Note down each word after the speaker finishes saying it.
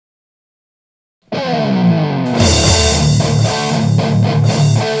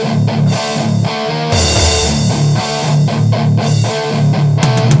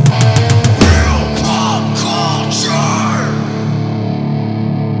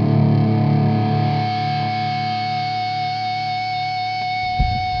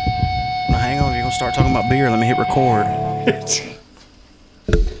gonna start talking about beer. Let me hit record.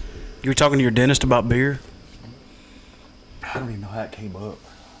 You were talking to your dentist about beer? I don't even know how it came up.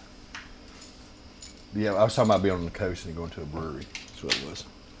 Yeah, I was talking about being on the coast and going to a brewery. That's what it was.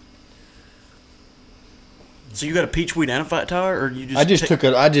 So you got a peach wheat and a fat tire, or you just? I just took a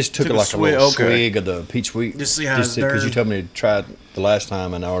like a little swig of the peach wheat. Just see how it's because you told me to try it the last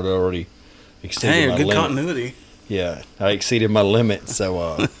time, and I had already exceeded my good limit. continuity. Yeah, I exceeded my limit,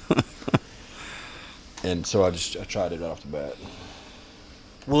 so and so I tried it right off the bat.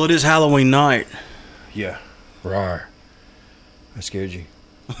 Well, it is Halloween night. Yeah, rawr. I scared you.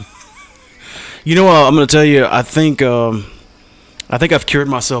 You know what? I'm gonna tell you. I think I've cured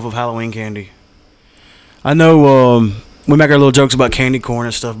myself of Halloween candy. I know we make our little jokes about candy corn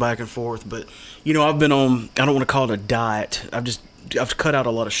and stuff back and forth, but you know I've been on. I don't want to call it a diet. I've cut out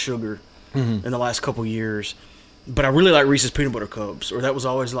a lot of sugar in the last couple years, but I really like Reese's peanut butter cups, or that was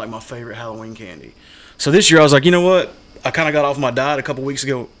always like my favorite Halloween candy. So this year I was like, you know what? I kind of got off my diet a couple weeks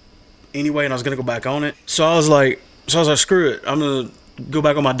ago, anyway, and I was gonna go back on it. So I was like, screw it. I'm gonna go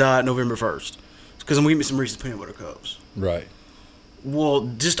back on my diet November 1st because I'm gonna get me some Reese's peanut butter cups. Right. Well,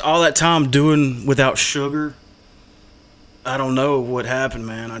 just all that time doing without sugar, I don't know what happened,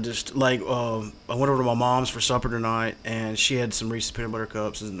 man. I just, I went over to my mom's for supper tonight, and she had some Reese's peanut butter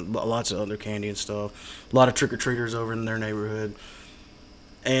cups and lots of other candy and stuff. A lot of trick-or-treaters over in their neighborhood.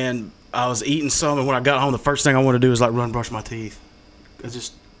 And I was eating some, and when I got home, the first thing I wanted to do was, run and brush my teeth. I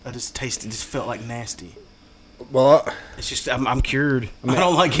just tasted, it just felt like nasty. Well, It's just, I'm cured. I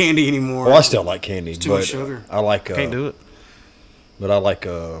don't like candy anymore. well, I still like candy. It's too much sugar. I like. Can't do it. But I like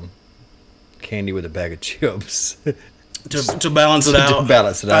candy with a bag of chips. To balance it out. To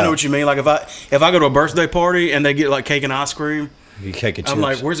balance it out. I know what you mean. Like if I go to a birthday party and they get like cake and ice cream, You cake and chips. I'm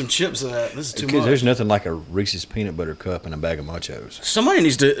like, where's some chips at? This is too much. Because there's nothing like a Reese's peanut butter cup and a bag of Munchos. Somebody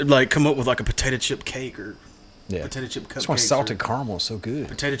needs to come up with like a potato chip cake or potato chip cupcake. That's why salted caramel is so good.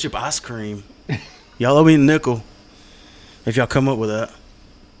 Potato chip ice cream. Y'all owe me a nickel if y'all come up with that.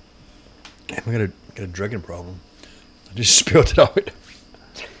 I got a drinking problem. I just spilled it all.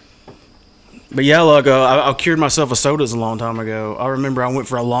 But yeah, look, I cured myself of sodas a long time ago. I remember I went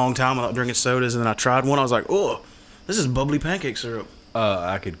for a long time without drinking sodas, and then I tried one. I was like, oh, this is bubbly pancake syrup.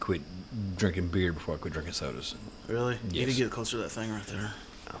 I could quit drinking beer before I quit drinking sodas. Really? Yes. You need to get closer to that thing right there.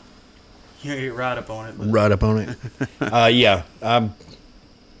 You gotta get right up on it. But. Right up on it. Yeah,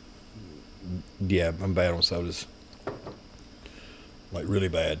 I'm bad on sodas. Like really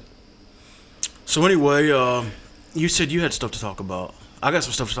bad. So anyway, you said you had stuff to talk about. I got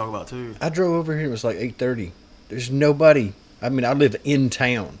some stuff to talk about too. I drove over here. It was like 8:30. There's nobody. I mean, I live in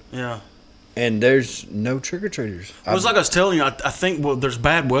town. Yeah. And there's no trick-or-treaters. It was like I was telling you, I think, there's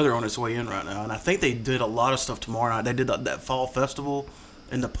bad weather on its way in right now. And I think they did a lot of stuff tomorrow night. They did that fall festival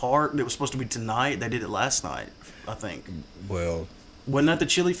in the park. It was supposed to be tonight. They did it last night, I think. Well. Wasn't that the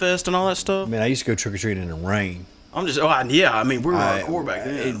Chili Fest and all that stuff? Man, I used to go trick-or-treating in the rain. I'm just, we were hardcore back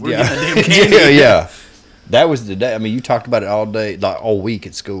then. We're getting the damn candy. Yeah. That was the day. I mean, you talked about it all day, like all week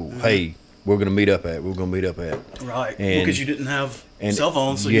at school. Mm-hmm. Hey, we're going to meet up at. Right. Because you didn't have cell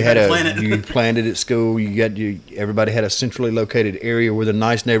phones, so you had to plan it. You planned it at school. Everybody had a centrally located area where the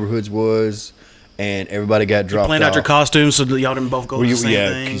nice neighborhoods was, and everybody got dropped off. Planned out your costumes so that y'all didn't both go to the same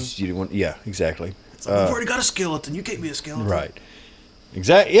thing. Because you didn't want. Yeah, exactly. It's like, we've already got a skeleton. You can't be a skeleton. Right.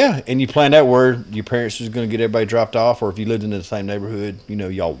 Exactly. Yeah, and you planned out where your parents was going to get everybody dropped off, or if you lived in the same neighborhood,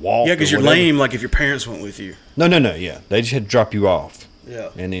 y'all walked. Yeah, because you're lame. Like if your parents went with you. No. Yeah, they just had to drop you off.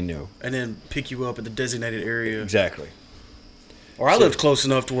 Yeah. And then and then pick you up at the designated area. Exactly. Or I lived close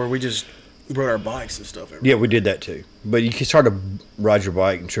enough to where we just rode our bikes and stuff. Yeah, we did that too. But you can start to ride your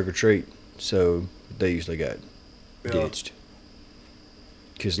bike and trick or treat, so they usually got ditched.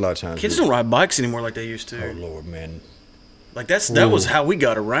 Because a lot of times kids don't ride bikes anymore like they used to. Oh Lord, man. Like that was how we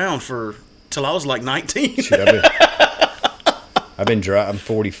got around till I was like 19. Shit, I've been driving. I'm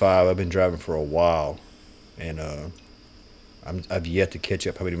 45. I've been driving for a while, and I've yet to catch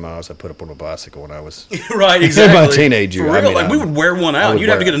up how many miles I put up on a bicycle when I was right. Exactly. In my teenage year. For real, we would wear one out. You'd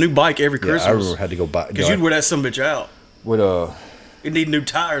have to get a new bike every Christmas. I remember had to go buy because you'd wear that sumbitch out. It'd need new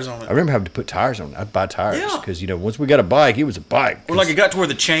tires on it. I remember having to put tires on it. I'd buy tires because once we got a bike, it was a bike. Or like it got to where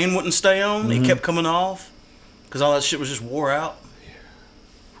the chain wouldn't stay on. Mm-hmm. It kept coming off. Because all that shit was just wore out.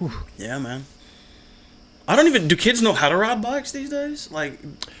 Yeah, man. Do kids know how to ride bikes these days? Like,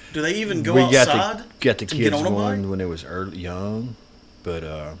 do they even go outside? Got the kids going when they was young,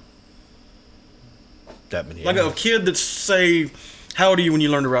 but that many. Like a kid that's, say, how old are you when you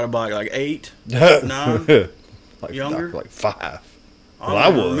learn to ride a bike? Like 8? 9? Younger? Like 5. I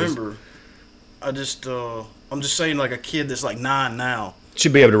don't remember. I'm just saying like a kid that's like 9 now.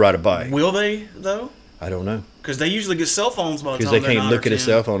 should be able to ride a bike. Will they though? I don't know. Because they usually get cell phones by the Because time they they're can't 9 or look at a 10.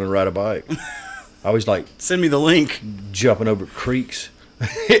 cell phone and ride a bike. I always like Send me the link. jumping over creeks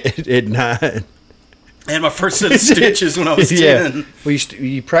at 9. And my first set of stitches when I was 10. Well,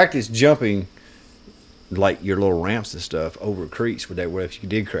 you practice jumping like your little ramps and stuff over creeks where if you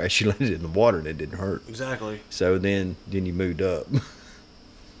did crash, you landed in the water and it didn't hurt. Exactly. So then you moved up.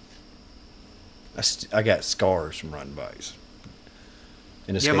 I got scars from riding bikes.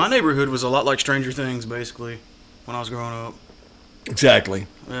 Yeah, my neighborhood was a lot like Stranger Things, basically, when I was growing up. Exactly.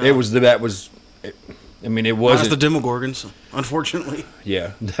 Yeah. It was. I mean, it Minus wasn't. the Demogorgons, unfortunately.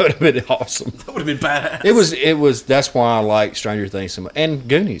 Yeah, that would have been awesome. That would have been badass. It was. That's why I like Stranger Things so much. And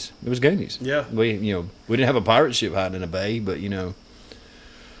Goonies. It was Goonies. Yeah. We didn't have a pirate ship hiding in a bay, but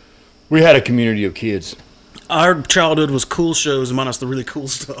we had a community of kids. Our childhood was cool shows minus the really cool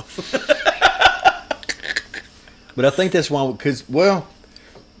stuff. But I think that's why, because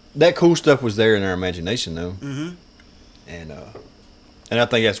that cool stuff was there in our imagination, though. Mm-hmm. And I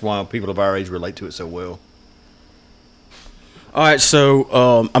think that's why people of our age relate to it so well. All right, so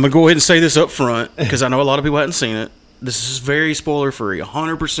I'm going to go ahead and say this up front because I know a lot of people hadn't seen it. This is very spoiler-free,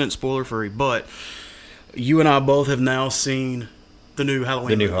 100% spoiler-free, but you and I both have now seen the new Halloween.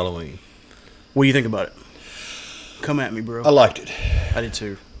 The new movie. Halloween. What do you think about it? Come at me, bro. I liked it. I did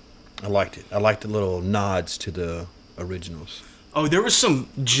too. I liked it. I liked the little nods to the originals. Oh, there was some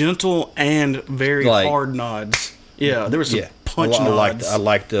gentle and very hard nods. Yeah, there was some punch nods. I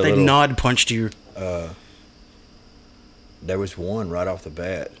liked the They little, nod punched you. There was one right off the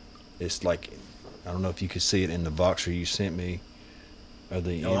bat. It's like, I don't know if you could see it in the Voxer you sent me. I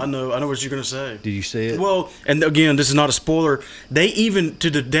know what you're gonna say. Did you see it? Well, and again, this is not a spoiler. They even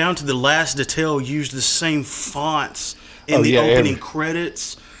down to the last detail used the same fonts in the opening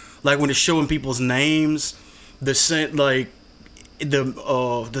credits, like when it's showing people's names. The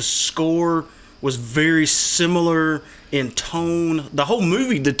score was very similar in tone. The whole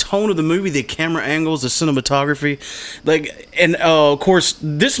movie, the tone of the movie, the camera angles, the cinematography, of course,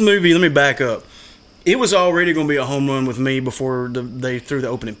 this movie. Let me back up. It was already going to be a home run with me before they threw the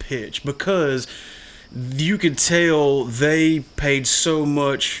opening pitch because you could tell they paid so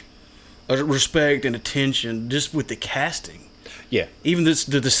much respect and attention just with the casting. Yeah. Even the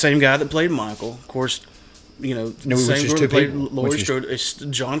same guy that played Michael, of course, the same girl that played Laurie Strode, it's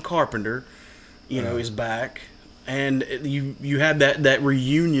John Carpenter, is back. And you had that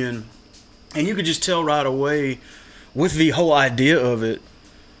reunion, and you could just tell right away with the whole idea of it,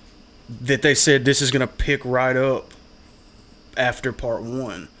 that they said this is going to pick right up after part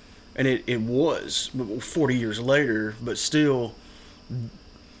 1. And it was 40 years later, but still,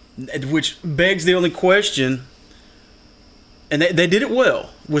 which begs the only question, and they did it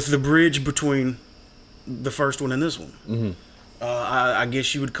well with the bridge between the first one and this one. Mm-hmm. I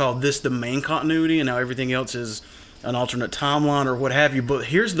guess you would call this the main continuity, and now everything else is an alternate timeline or what have you. But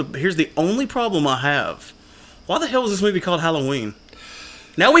here's the only problem I have. Why the hell is this movie called Halloween?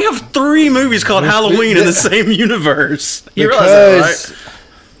 Now we have 3 movies called Halloween in the same universe. You realize that,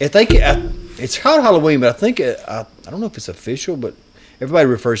 right? I think it's called Halloween, but I think I don't know if it's official, but everybody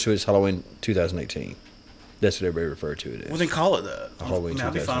refers to it as Halloween 2018. That's what everybody refers to it as. Well, then call it that. Halloween 2018.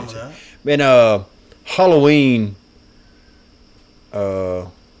 I'd be fine with that. And Halloween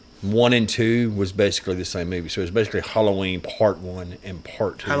 1 and 2 was basically the same movie. So it's basically Halloween Part 1 and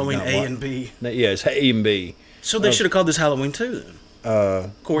Part 2. Halloween A and B. Yeah, it's A and B. So they should have called this Halloween 2 then.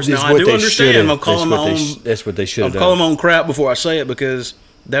 Of course, Now I do understand. I'm calling my own. That's what they should have done. I'm calling my own crap before I say it because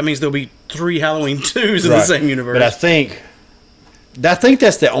that means there'll be 3 Halloween 2s in the same universe. But I think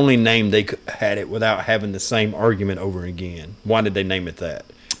that's the only name they had it without having the same argument over again. Why did they name it that?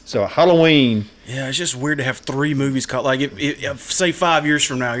 So Halloween. Yeah, it's just weird to have 3 movies called. Like, if say 5 years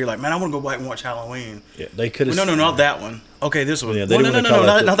from now, you're like, man, I want to go back and watch Halloween. Yeah, they could have. No, not that one. Okay, this one. Yeah, No,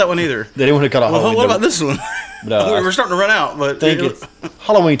 not that one either. They didn't want to call it Halloween. What about this one? But, we're starting to run out. But I think it's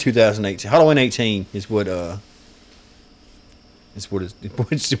Halloween 2018. Halloween 18 is what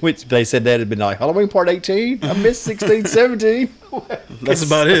which they said that had been like Halloween Part 18. I missed 16, 17. That's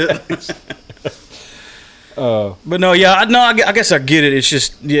about it. But no, yeah, I guess I get it. It's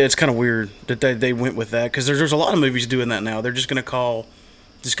just, it's kind of weird that they went with that because there's a lot of movies doing that now. They're just gonna call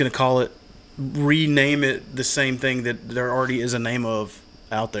it, rename it the same thing that there already is a name of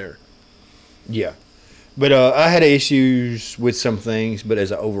out there. Yeah, but I had issues with some things, but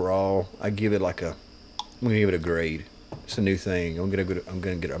as an overall, I give it I'm gonna give it a grade. It's a new thing. I'm gonna grade it. I'm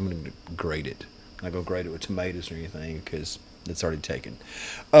not gonna grade it with tomatoes or anything because it's already taken.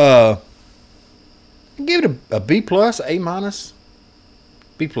 Give it a B plus, A minus,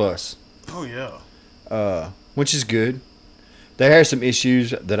 B plus. Oh yeah. Which is good. They had some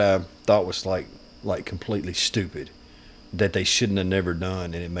issues that I thought was like completely stupid that they shouldn't have never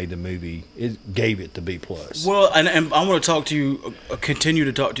done, and it made the movie. It gave it the B plus. Well, and I want to talk to you, continue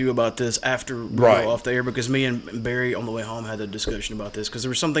to talk to you about this after we Right. go off the air, because me and Barry on the way home had a discussion about this, because there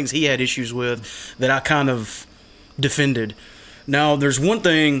were some things he had issues with that I kind of defended. Now, there's one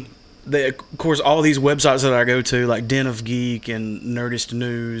thing that, of course, all these websites that I go to, like Den of Geek and Nerdist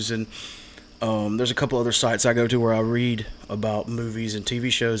News, and there's a couple other sites I go to where I read about movies and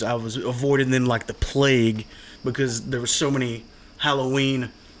TV shows. I was avoiding them like the plague because there were so many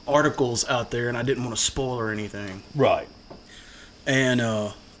Halloween articles out there, and I didn't want to spoil or anything. Right. And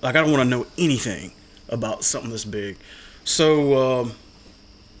like, I don't want to know anything about something this big. So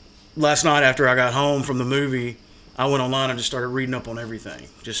last night after I got home from the movie, I went online and just started reading up on everything,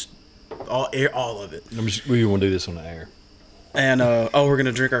 just all of it. We want to do this on the air. And we're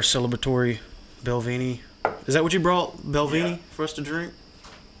gonna drink our celebratory Belvini. Is that what you brought, Belvini, for us to drink?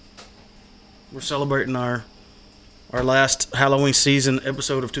 We're celebrating our last Halloween season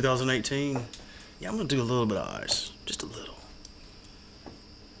episode of 2018. Yeah, I'm gonna do a little bit of ice, just a little.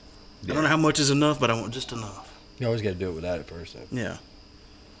 I don't know how much is enough, but I want just enough. You always got to do it without it first, though. Yeah.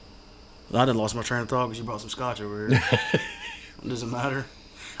 I done lost my train of thought because you brought some scotch over here. Doesn't matter.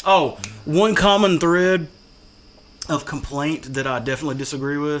 Oh, one common thread of complaint that I definitely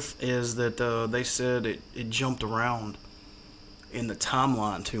disagree with is that they said it jumped around in the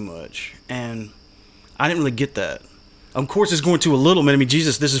timeline too much, and I didn't really get that. Of course, it's going to a little bit. I mean,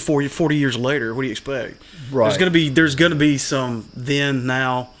 Jesus, this is 40 years later. What do you expect? Right. There's gonna be some then,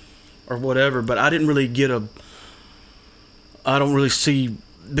 now, or whatever. But I didn't really get a. I don't really see,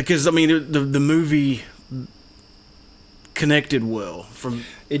 because I mean the movie connected well from.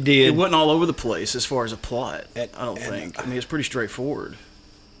 It did. It wasn't all over the place as far as a plot. I don't and- think. I mean, it's pretty straightforward.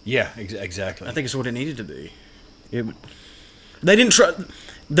 Yeah, exactly. I think it's what it needed to be. They didn't try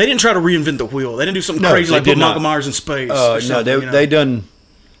to reinvent the wheel. They didn't do something No, crazy they like did put not. Michael Myers in space. No, or something, they done.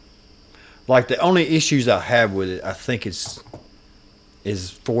 Like, the only issues I have with it, I think is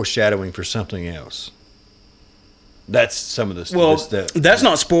foreshadowing for something else. That's some of the. Well, that's that's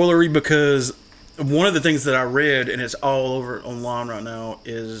not spoilery, because one of the things that I read, and it's all over online right now,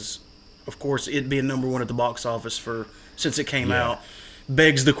 is, of course, it being number one at the box office since it came Yeah. out,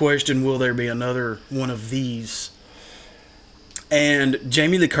 begs the question: will there be another one of these? And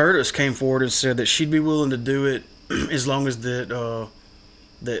Jamie Lee Curtis came forward and said that she'd be willing to do it as long as that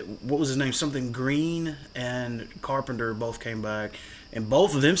what was his name, something Green and Carpenter both came back, and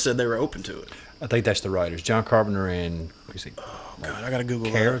both of them said they were open to it. I think that's the writers, John Carpenter and is it Oh God, I gotta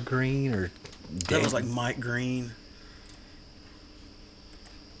Google Kara that. Green or That was like Mike Green.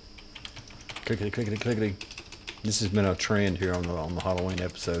 clickety. This has been a trend here on the Halloween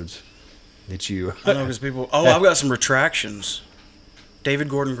episodes. That you. I know, because people. Oh, I've got some retractions. David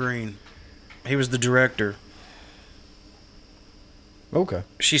Gordon Green, he was the director. Okay.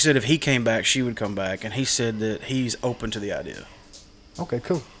 She said if he came back, she would come back, and he said that he's open to the idea. Okay.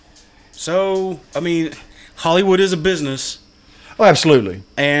 Cool. So, I mean, Hollywood is a business, Oh, absolutely.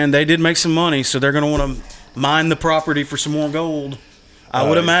 and they did make some money, so they're going to want to mine the property for some more gold. I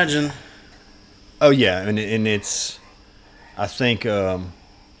would imagine. Oh yeah, and it's. I think. And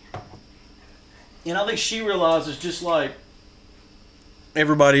I think she realizes, just like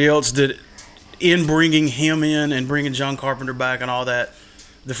everybody else, that in bringing him in and bringing John Carpenter back and all that,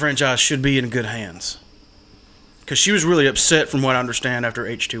 the franchise should be in good hands. Because she was really upset, from what I understand, after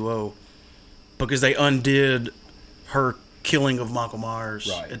H2O, because they undid her killing of Michael Myers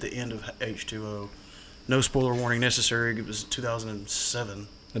Right. at the end of H2O. No spoiler warning necessary. It was 2007.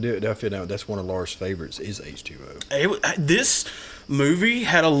 I feel now that's one of Laura's favorites is H2O. This movie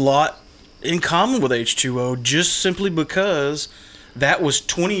had a lot in common with H2O, just simply because that was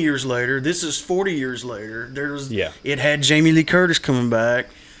 20 years later. This is 40 years later. It had Jamie Lee Curtis coming back,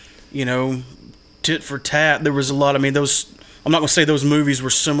 tit for tat. There was a lot. I mean, I'm not going to say those movies were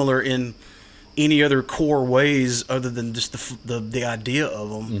similar in any other core ways other than just the idea of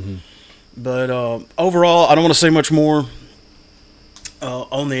them. Mm-hmm. But overall, I don't want to say much more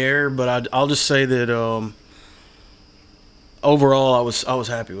on the air, but I'll just say that overall, I was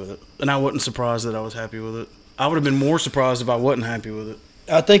happy with it, and I wasn't surprised that I was happy with it. I would have been more surprised if I wasn't happy with it.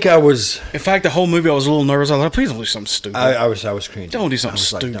 I think I was. In fact, the whole movie, I was a little nervous. I was like, please don't do something stupid. I was cringing. Don't do something I was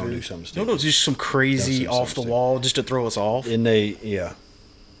stupid. Like, don't do something stupid. Don't do just some crazy Don't do off the something wall just to throw us off. And yeah.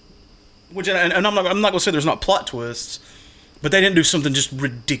 Which and I'm not going to say there's not plot twists, but they didn't do something just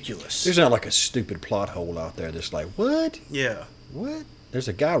ridiculous. There's not like a stupid plot hole out there that's like, what? Yeah. What? There's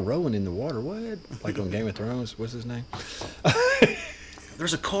a guy rowing in the water. What? Like on Game of Thrones. What's his name?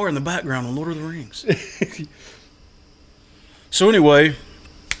 There's a car in the background on Lord of the Rings. So anyway,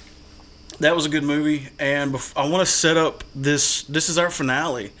 that was a good movie, and I want to set up this. This is our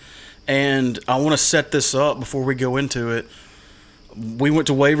finale, and I want to set this up before we go into it. We went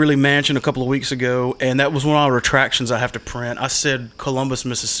to Waverly Mansion a couple of weeks ago, and that was one of our retractions I have to print. I said Columbus,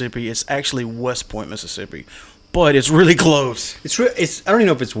 Mississippi. It's actually West Point, Mississippi, but it's really close. It's I don't even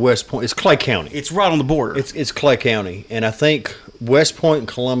know if it's West Point. It's Clay County. It's right on the border. It's Clay County, and I think West Point and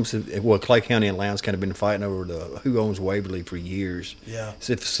Columbus, well, Clay County and Lowndes kind of been fighting over who owns Waverly for years. Yeah.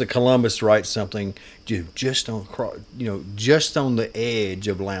 So if the Columbus writes something, just on the edge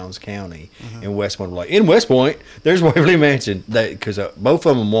of Lowndes County, and West Point, like in West Point, there's Waverly Mansion, because both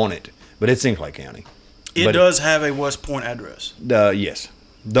of them want it, but it's in Clay County. It does have a West Point address. Yes.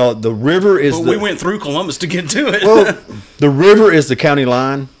 The river is. But we went through Columbus to get to it. Well, the river is the county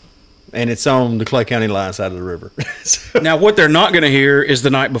line, and it's on the Clay County line side of the river. So, now, what they're not going to hear is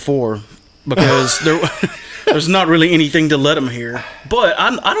the night before, because there's not really anything to let them hear. But I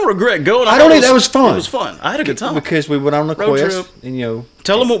don't regret going. I don't think that was fun. It was fun. I had a good time. Because we went on a Road quest, trip. and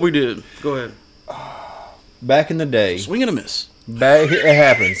Tell them what we did. Go ahead. back in the day, Swing and a miss. it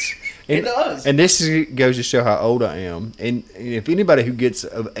happens. It does. And this goes to show how old I am. And if anybody who gets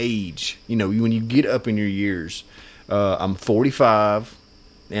of age, when you get up in your years, I'm 45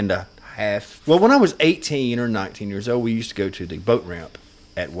 and a half. Well, when I was 18 or 19 years old, we used to go to the boat ramp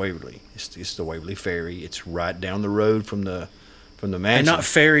at Waverly. It's the Waverly Ferry. It's right down the road from the mansion. And not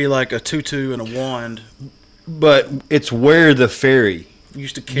ferry like a tutu and a wand. But it's where the ferry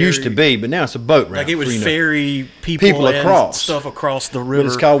Used to be, but now it's a boat ramp. Like it would ferry people and across. stuff across the river. But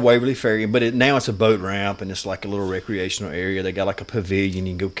it's called Waverly Ferry, but now it's a boat ramp, and it's like a little recreational area. They got like a pavilion.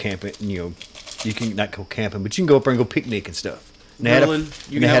 You can go camping. You can not go camping, but you can go up there and go picnic and stuff. And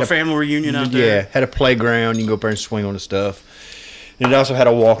you can have a family reunion out there. Yeah, had a playground. You can go up there and swing on the stuff. And it also had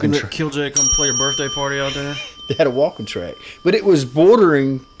a walking track. Killjoy come play a birthday party out there. They had a walking track, but it was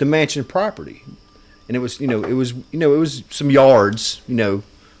bordering the mansion property. And it was some yards,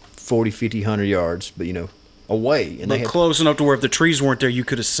 40, 50, 100 yards, but, away. And but they close enough to where if the trees weren't there, you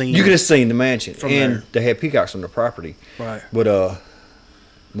could have seen You could have seen the mansion. From and there. they had peacocks on the property. Right. But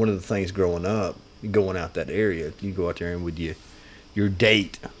one of the things growing up, going out that area, you go out there and with your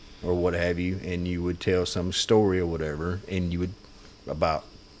date or what have you, and you would tell some story or whatever, and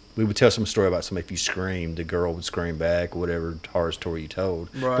we would tell some story about somebody, if you screamed, the girl would scream back, whatever horror story you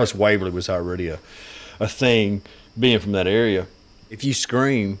told. Right. Plus, Waverly was already a thing, being from that area. If you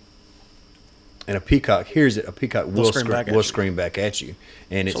scream and a peacock hears it, a peacock will scream back at you.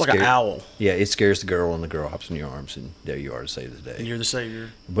 And it's like an owl. Yeah, it scares the girl, and the girl hops in your arms, and there you are to save the day. And you're the savior.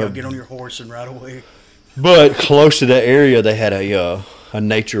 But- Get on your horse and ride away. But close to that area, they had a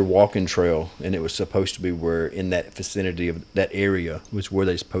nature walking trail, and it was supposed to be where, in that vicinity of that area, was where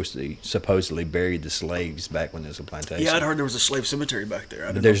they supposedly buried the slaves back when there was a plantation. Yeah, I'd heard there was a slave cemetery back there. I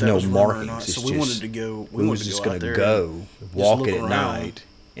didn't There's know no if that was rumor or markings. not. It's So we just- wanted to go. We was just going to go walk look it at around. night,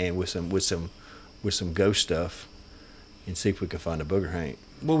 and with some ghost stuff, and see if we could find a booger haint.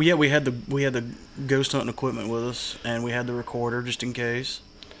 Well, yeah, we had the ghost hunting equipment with us, and we had the recorder just in case.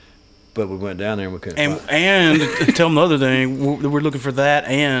 But we went down there and we couldn't find And tell them the other thing, we're looking for that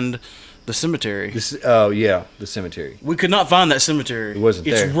and the cemetery. the cemetery. We could not find that cemetery. It wasn't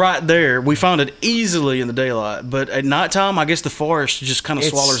there. It's right there. We found it easily in the daylight, but at nighttime, I guess the forest just kind of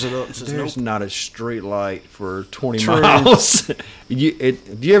swallows it up and says, There's nope. not a street light for 20 True. miles.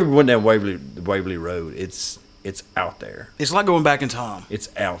 If you ever went down Waverly Road, it's out there. It's like going back in time. It's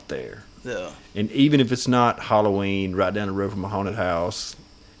out there. Yeah. And even if it's not Halloween, right down the road from a haunted house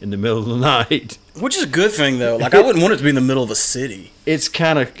in the middle of the night, Which is a good thing, though. Like, I wouldn't want it to be in the middle of a city. it's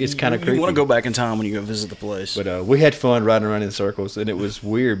kind of creepy. You want to go back in time when you go visit the place. But we had fun riding around in circles, and it was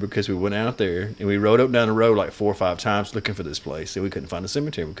weird because we went out there and we rode up down the road like 4 or 5 times looking for this place, and we couldn't find a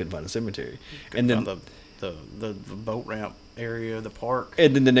cemetery. And then Found the boat ramp area, the park.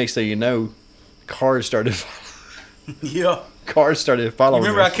 and then the next thing you know, cars started Yeah. following.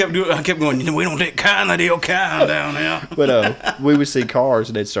 Remember, us. I kept going, we don't take kind of deal kind down there. But we would see cars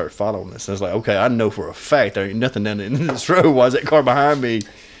and they'd start following us. I was like, okay, I know for a fact there ain't nothing down in this road. Why is that car behind me?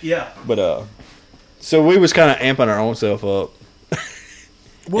 Yeah. But so we was kind of amping our own self up.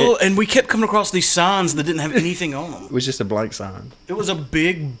 Well, and we kept coming across these signs that didn't have anything on them. It was just a blank sign. It was a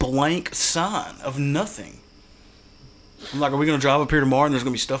big blank sign of nothing. I'm like, are we going to drive up here tomorrow and there's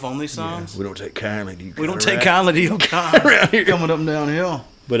going to be stuff on these signs? We don't take kindly to you. We don't take kindly to your kind Around here. coming up and downhill.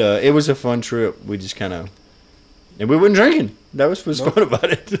 But it was a fun trip. We just kind of, and we wasn't drinking. That was what's fun about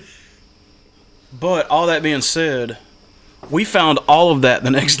it. But all that being said, we found all of that the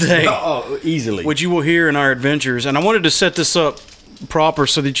next day, Oh, easily. which you will hear in our adventures. And I wanted to set this up proper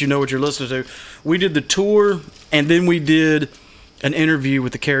so that you know what you're listening to. We did the tour, and then we did an interview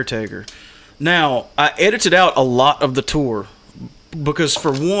with the caretaker. Now, I edited out a lot of the tour because,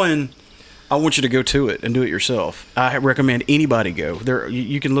 for one, I want you to go to it and do it yourself. I recommend anybody go.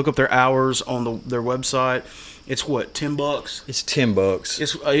 You can look up their hours on their website. It's what, $10? It's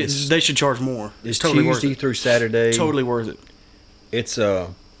 $10. They should charge more. It's totally Tuesday worth it. through Saturday. Totally worth it. It's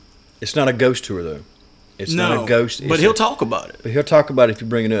not a ghost tour though. It's not a ghost. But he'll talk about it. But he'll talk about it if you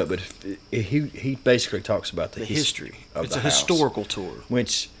bring it up. But he basically talks about the history of it's the a house, historical tour.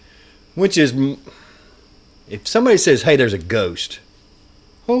 Which is, if somebody says, "Hey, there's a ghost,"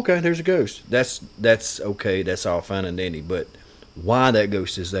 okay, there's a ghost. That's okay. That's all fine and dandy. But why that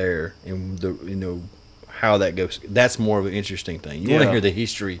ghost is there and how that ghost, that's more of an interesting thing. You want to hear the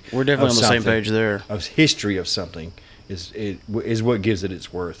history. We're definitely on the same page there. Of history of something is what gives it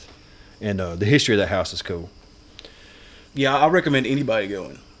its worth. And the history of that house is cool. Yeah, I recommend anybody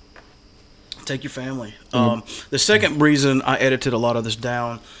going. Take your family. The second reason I edited a lot of this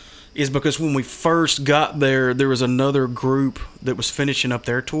down is because when we first got there was another group that was finishing up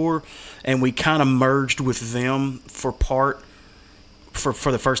their tour, and we kind of merged with them for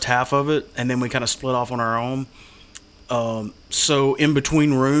the first half of it, and then we kind of split off on our own. So in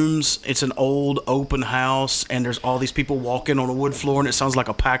between rooms, it's an old open house, and there's all these people walking on a wood floor, and it sounds like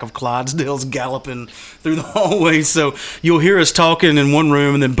a pack of Clydesdales galloping through the hallway. So you'll hear us talking in one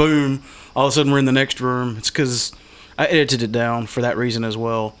room, and then boom, all of a sudden we're in the next room. It's because I edited it down for that reason as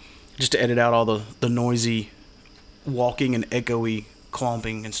well, just to edit out all the noisy walking and echoey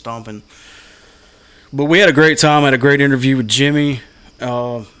clomping and stomping. But we had a great time. I had a great interview with Jimmy.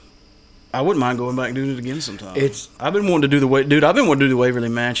 I wouldn't mind going back and doing it again sometime. I've been wanting to do the Waverly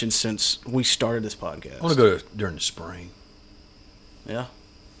Mansion since we started this podcast. I want to go during the spring. Yeah.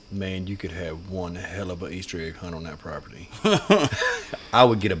 Man, you could have one hell of an Easter egg hunt on that property. I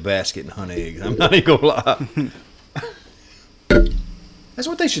would get a basket and hunt eggs. I'm not even gonna lie. That's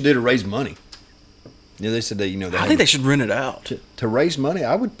what they should do to raise money. They said that I think they should rent it out to raise money.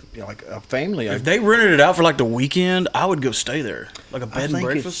 I would like a family. If they rented it out for like the weekend, I would go stay there, like a bed and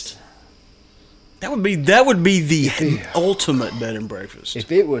breakfast. That would be the ultimate bed and breakfast.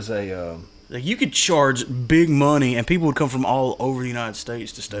 If it was a like you could charge big money, and people would come from all over the United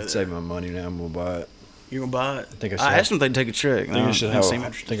States to stay there. Save my money now. I'm gonna buy it. You gonna buy it? I asked them if they'd take a check. I think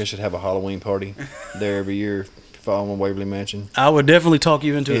I should have a Halloween party there every year. If I'm on Waverly Mansion, I would definitely talk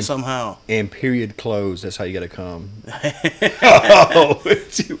you into it somehow. And period close. That's how you got to come.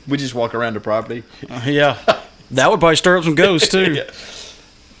 We just walk around the property. Yeah, that would probably stir up some ghosts too. Yeah.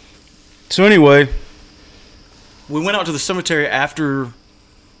 So anyway, we went out to the cemetery after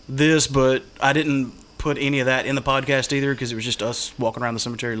this, but I didn't put any of that in the podcast either because it was just us walking around the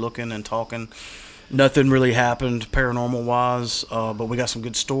cemetery looking and talking. Nothing really happened paranormal-wise, but we got some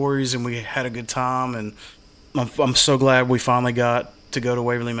good stories and we had a good time, and I'm so glad we finally got to go to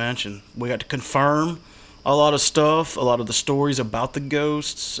Waverly Mansion. We got to confirm a lot of stuff, a lot of the stories about the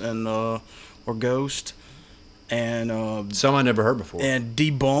ghosts and or ghost. And some I never heard before, and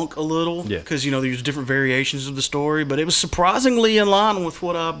debunk a little, because there's different variations of the story, but it was surprisingly in line with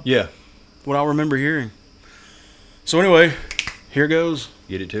what I remember hearing. So anyway, here goes.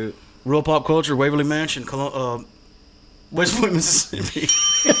 Get it to it. Real pop culture, Waverly Mansion, West Point, Mississippi.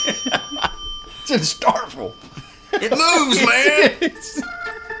 It's in Starkville. It moves, man.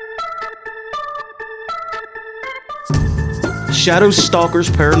 Shadow Stalkers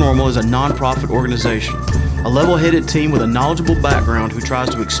Paranormal is a non-profit organization. A level-headed team with a knowledgeable background who tries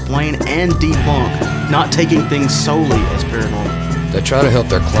to explain and debunk, not taking things solely as paranormal. They try to help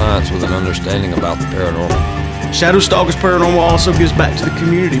their clients with an understanding about the paranormal. Shadow Stalkers Paranormal also gives back to the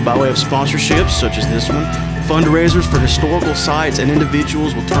community by way of sponsorships, such as this one, fundraisers for historical sites and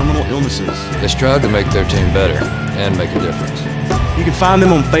individuals with terminal illnesses. They strive to make their team better and make a difference. You can find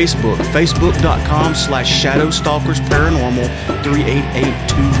them on Facebook, facebook.com/ShadowStalkersParanormal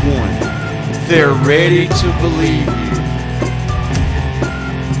 38821. They're ready to believe you.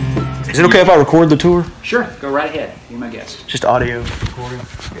 Is it okay if I record the tour? Sure, go right ahead. You're my guest. Just audio recording.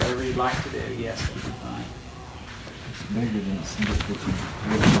 Whatever you'd like to do, yes, that'd be fine. It's bigger than just what you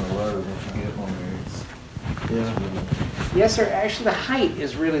get on the road once you get on there. Yes, sir. Actually, the height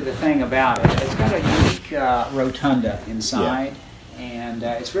is really the thing about it. It's got a unique rotunda inside, and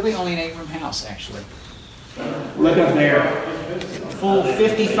it's really only an 8-room house, actually. Look up there. Full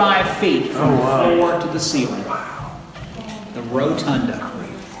 55 feet from the floor to the ceiling. The rotunda.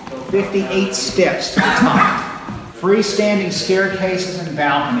 58 steps to the top. Freestanding staircases and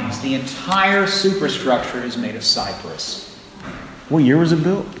balconies. The entire superstructure is made of cypress. What year was it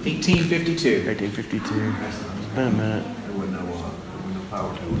built? 1852. 1852. It's been a minute.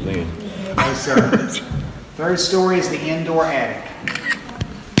 power tools then. No, sir. Third story is the indoor attic.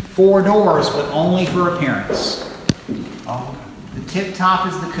 4 doors, but only for appearance. The tip top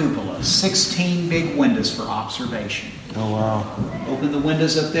is the cupola, 16 big windows for observation. Oh, wow. Open the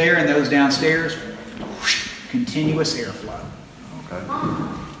windows up there and those downstairs, whoosh, continuous airflow.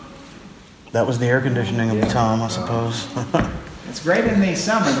 That was the air conditioning of the time, I suppose. It's great in the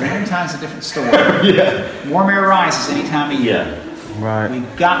summer. The winter time's a different story. Yeah. Warm air rises any time of year. Right.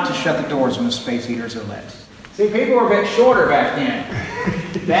 We've got to shut the doors when the space heaters are lit. See, people were a bit shorter back then.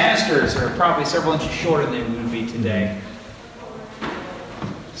 Banisters are probably several inches shorter than they would be today.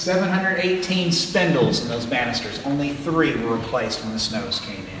 718 spindles in those banisters. Only 3 were replaced when the snows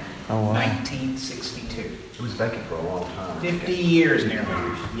came in. Oh, wow. 1962. It was vacant for a long time. 50 years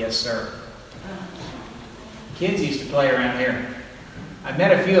nearly. Yes, sir. Kids used to play around here. I've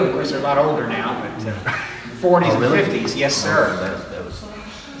met a few of them. Of course, they're a lot older now, but the 40s and 50s. Yes, sir.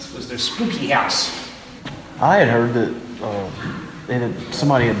 This was their spooky house. I had heard that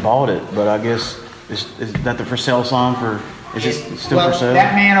somebody had bought it, but I guess is that the for sale sign for? Is it still for sale?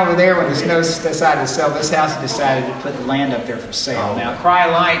 That man over there, when the Snows decided to sell this house, he decided to put the land up there for sale. Now, Cry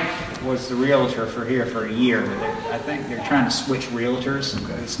Light was the realtor for here for a year, but I think they're trying to switch realtors.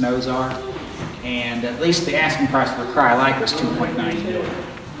 The Snows are, and at least the asking price for Cry Light was $2.9 million.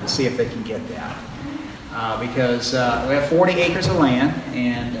 We'll see if they can get that. Because we have 40 acres of land,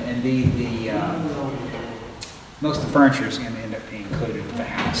 and the most of the furniture is going to end up being included with the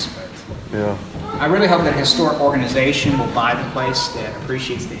house. But Yeah. I really hope that a historic organization will buy the place that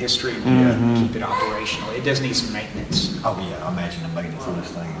appreciates the history and keep it operational. It does need some maintenance. Oh yeah, I imagine the maintenance on this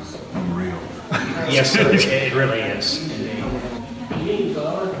thing is unreal. Yes, sir. It really is.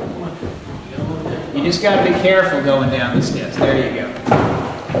 You just got to be careful going down the steps. There you go.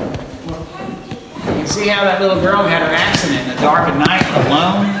 You can see how that little girl had her accident in the dark of night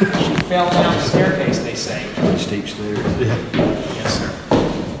alone. She fell down the staircase, they say. Steep stairs. Yes, sir.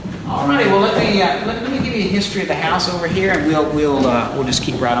 All righty. Well, let me give you a history of the house over here, and we'll just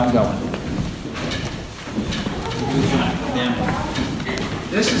keep right on going.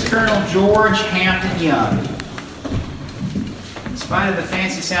 This is Colonel George Hampton Young. In spite of the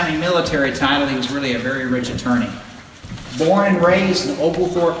fancy-sounding military title, he was really a very rich attorney. Born and raised in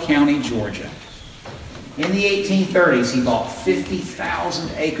Oglethorpe County, Georgia. In the 1830s, he bought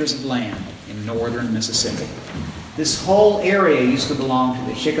 50,000 acres of land in northern Mississippi. This whole area used to belong to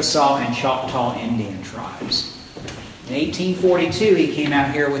the Chickasaw and Choctaw Indian tribes. In 1842, he came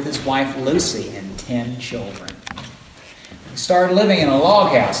out here with his wife Lucy and 10 children. He started living in a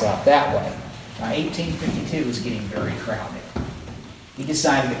log house out that way. By 1852, it was getting very crowded. He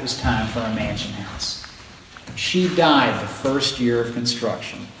decided it was time for a mansion house. She died the first year of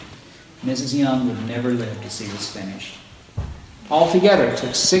construction. Mrs. Young would never live to see this finished. Altogether, it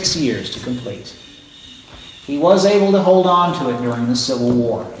took 6 years to complete. He was able to hold on to it during the Civil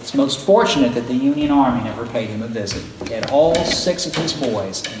War. It's most fortunate that the Union Army never paid him a visit. He had all 6 of his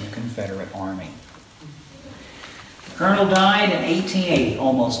boys in the Confederate Army. The Colonel died in 1880,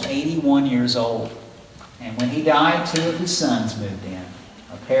 almost 81 years old. And when he died, 2 of his sons moved in,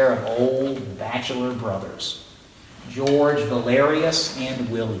 a pair of old bachelor brothers, George Valerius and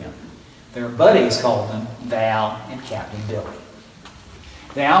William. Their buddies called them Val and Captain Billy.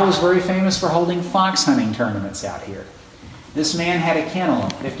 Val was very famous for holding fox hunting tournaments out here. This man had a kennel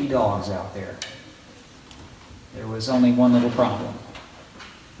of 50 dogs out there. There was only one little problem.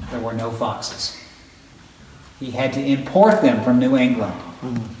 There were no foxes. He had to import them from New England.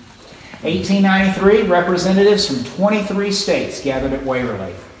 1893, representatives from 23 states gathered at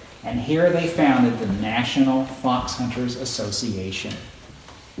Waverly, and here they founded the National Fox Hunters Association.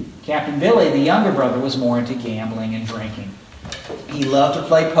 Captain Billy, the younger brother, was more into gambling and drinking. He loved to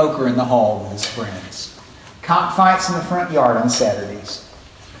play poker in the hall with his friends. Cockfights in the front yard on Saturdays.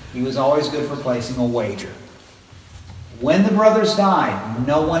 He was always good for placing a wager. When the brothers died,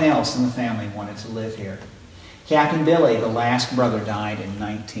 no one else in the family wanted to live here. Captain Billy, the last brother, died in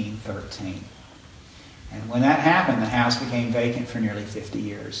 1913. And when that happened, the house became vacant for nearly 50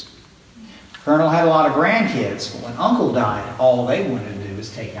 years. Colonel had a lot of grandkids, but when Uncle died, all they wanted to do was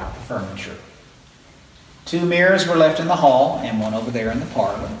take out the furniture. 2 mirrors were left in the hall and one over there in the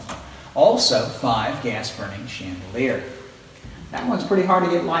parlor. Also, 5 gas-burning chandeliers. That one's pretty hard to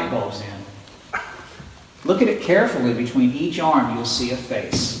get light bulbs in. Look at it carefully. Between each arm, you'll see a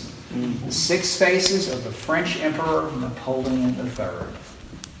face. The 6 faces of the French Emperor Napoleon III.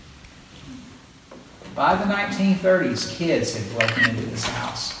 By the 1930s, kids had broken into this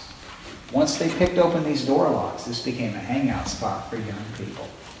house. Once they picked open these door locks, this became a hangout spot for young people.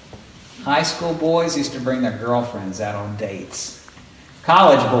 High school boys used to bring their girlfriends out on dates.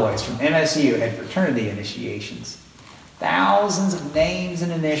 College boys from MSU had fraternity initiations. Thousands of names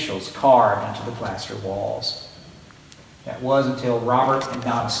and initials carved into the plaster walls. That was until Robert and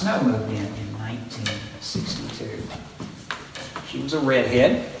Donna Snow moved in 1962. She was a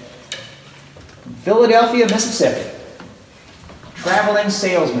redhead from Philadelphia, Mississippi. A traveling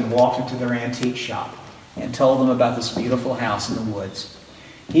salesman walked into their antique shop and told them about this beautiful house in the woods.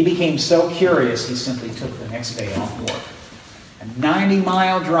 He became so curious he simply took the next day off work. A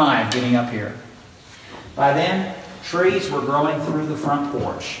 90-mile drive getting up here. By then, trees were growing through the front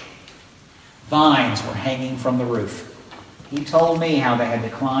porch. Vines were hanging from the roof. He told me how they had to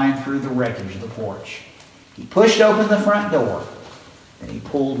climb through the wreckage of the porch. He pushed open the front door, and he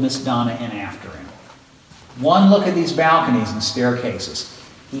pulled Miss Donna in after him. One look at these balconies and staircases,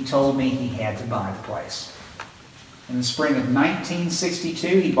 he told me he had to buy the place. In the spring of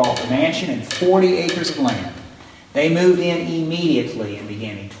 1962, he bought the mansion and 40 acres of land. They moved in immediately and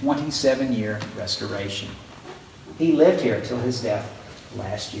began a 27-year restoration. He lived here till his death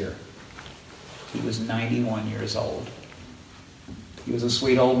last year. He was 91 years old. He was a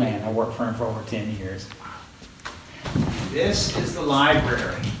sweet old man. I worked for him for over 10 years. This is the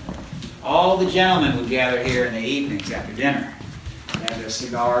library. All the gentlemen would gather here in the evenings after dinner and have their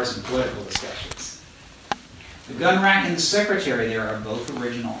cigars and political discussions. The gun rack and the secretary there are both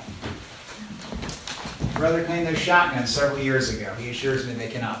original. My brother cleaned their shotgun several years ago. He assures me they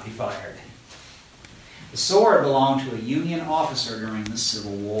cannot be fired. The sword belonged to a Union officer during the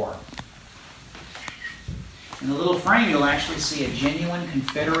Civil War. In the little frame, you'll actually see a genuine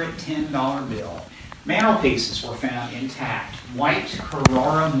Confederate $10 bill. Mantelpieces were found intact. White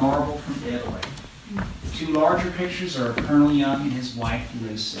Carrara marble from Italy. The two larger pictures are of Colonel Young and his wife,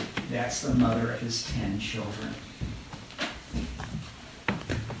 Lucy. That's the mother of his 10 children.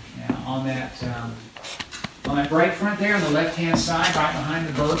 Now, on that break front there on the left-hand side, right behind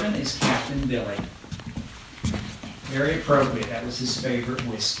the bourbon, is Captain Billy. Very appropriate. That was his favorite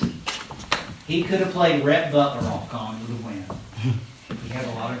whiskey. He could have played Rhett Butler off Gone with the Wind. He had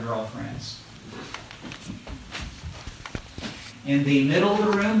a lot of girlfriends. In the middle of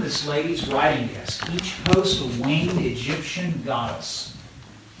the room, this lady's writing desk. Each hosts a winged Egyptian goddess.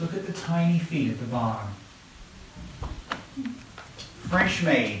 Look at the tiny feet at the bottom. French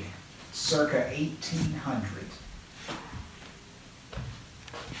made, circa 1800.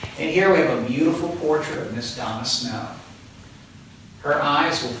 And here we have a beautiful portrait of Miss Donna Snow. Her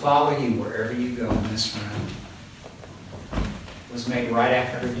eyes will follow you wherever you go in this room. It was made right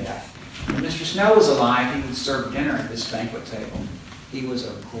after her death. When Mr. Snow was alive, he would serve dinner at this banquet table. He was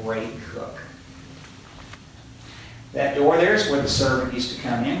a great cook. That door there is where the servant used to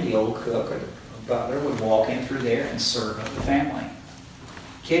come in. The old cook or the butler would walk in through there and serve up the family.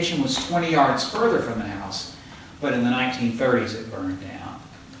 The kitchen was 20 yards further from the house, but in the 1930s it burned down.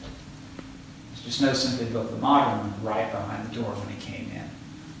 Mr. Snow simply built the modern one right behind the door when he came in.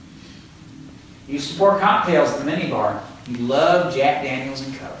 He used to pour cocktails at the minibar. He loved Jack Daniels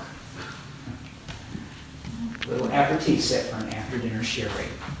and Coke. A little aperitif set for an after-dinner sherry.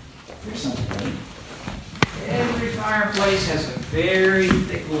 Here's something neat. Every fireplace has a very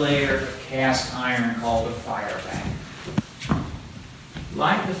thick layer of cast iron called a fire bank.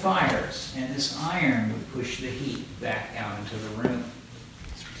 Light the fires, and this iron would push the heat back out into the room.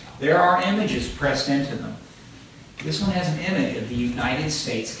 There are images pressed into them. This one has an image of the United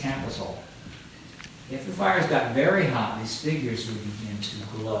States Capitol. If the fires got very hot, these figures would begin to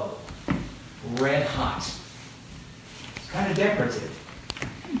glow. Red hot. It's kind of decorative.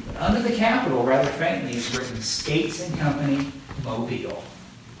 But under the Capitol, rather faintly, is written Skates and Company, Mobile.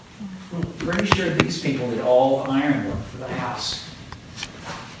 Pretty sure these people did all the iron work for the house,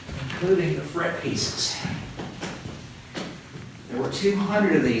 including the fret pieces. There were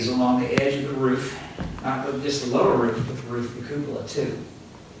 200 of these along the edge of the roof, not just the lower roof, but the roof of the cupola too.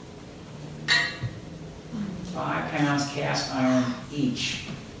 5 pounds cast iron each,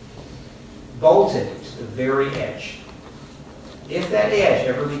 bolted to the very edge. If that edge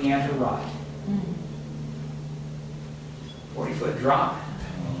ever began to rot, 40-foot drop,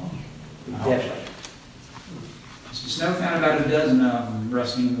 would be deadly. Mr. Snow found about a dozen of them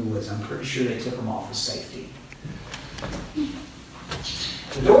rusting in the woods. I'm pretty sure they took them off for safety.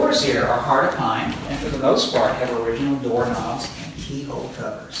 The doors here are hard pine, and for the most part have original doorknobs and keyhole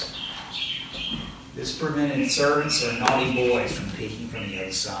covers. This prevented servants or naughty boys from peeking from the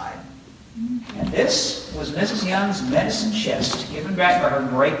other side. And this was Mrs. Young's medicine chest, given back by her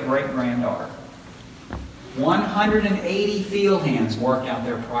great-great-granddaughter. 180 field hands worked out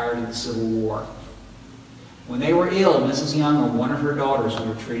there prior to the Civil War. When they were ill, Mrs. Young or one of her daughters would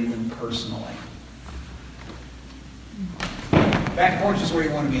have treated them personally. Back porch is where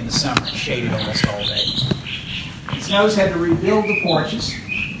you want to be in the summer. It's shaded almost all day. The Snows had to rebuild the porches.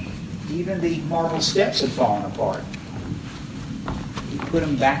 Even the marble steps had fallen apart. He put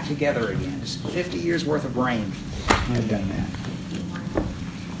them back together again. Just 50 years worth of rain had done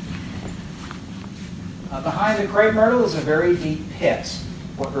that. Behind the crepe myrtle is a very deep pit,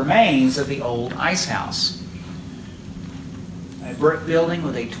 what remains of the old ice house. A brick building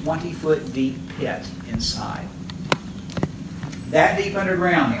with a 20-foot deep pit inside. That deep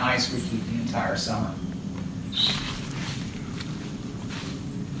underground, the ice would keep the entire summer.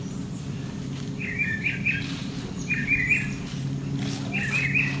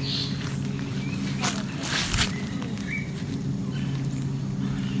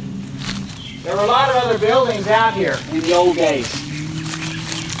 There were a lot of other buildings out here in the old days.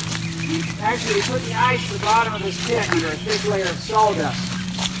 Actually, they put the ice at the bottom of this pit under a thick layer of sawdust.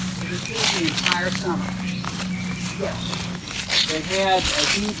 It would keep the entire summer. Yes. They had a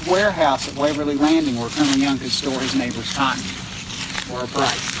huge warehouse at Waverly Landing where Colonel Young could store his neighbor's cotton for a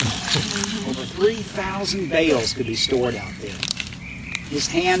price. Over 3,000 bales could be stored out there. His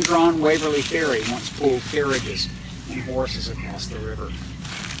hand-drawn Waverly ferry once pulled carriages and horses across the river.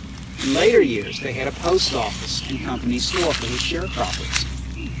 In later years, they had a post office and company store for his sharecroppers.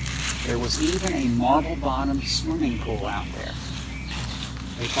 There was even a marble-bottomed swimming pool out there.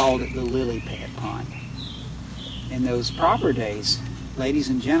 They called it the Lily Pad Pond. In those proper days, ladies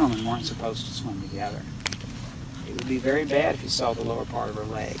and gentlemen weren't supposed to swim together. It would be very bad if you saw the lower part of her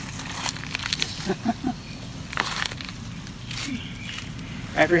leg.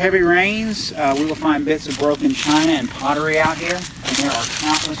 After heavy rains, we will find bits of broken china and pottery out here, and there are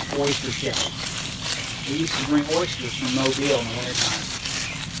countless oyster shells. We used to bring oysters from Mobile in the wintertime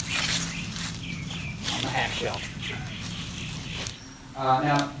on the half shell.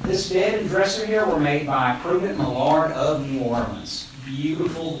 Now, this bed and dresser here were made by Prudent Millard of New Orleans.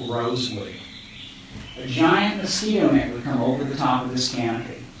 Beautiful rosewood. A giant mosquito net would come over the top of this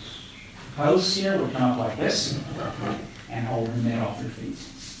canopy. The posts here would come up like this and hold the net off their feet.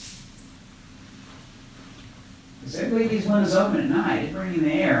 Because they leave these windows open at night, it brings in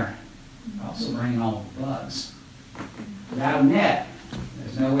the air, also bringing all the bugs. Without a net,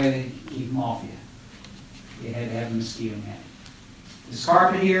 there's no way they could keep them off you. You had to have a mosquito net. This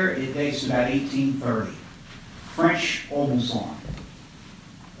carpet here, it dates to about 1830. French Aubusson.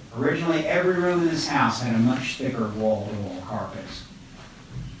 Originally, every room in this house had a much thicker wall-to-wall carpet.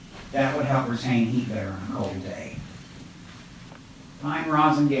 That would help retain heat better on a cold day. Pine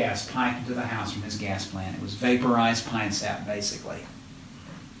rosin gas piped into the house from this gas plant. It was vaporized pine sap, basically.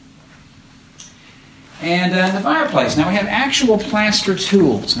 And the fireplace. Now we have actual plaster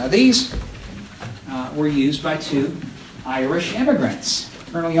tools. Now these were used by two Irish immigrants.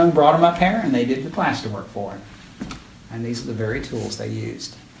 Colonel Young brought them up here and they did the plaster work for him. And these are the very tools they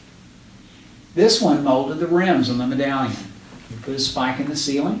used. This one molded the rims on the medallion. You put a spike in the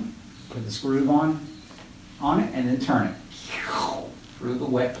ceiling, put the groove on it, and then turn it through the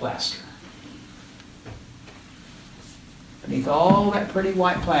wet plaster. Beneath all that pretty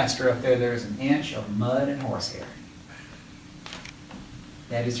white plaster up there, there's an inch of mud and horsehair.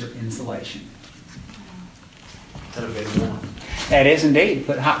 That is your insulation. That'll get warm. That is indeed.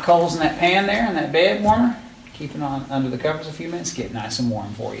 Put hot coals in that pan there in that bed warmer. Keep it on under the covers a few minutes. Get nice and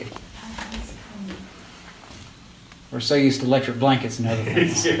warm for you. We're so used to electric blankets and other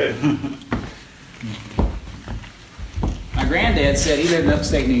things. My granddad said he lived in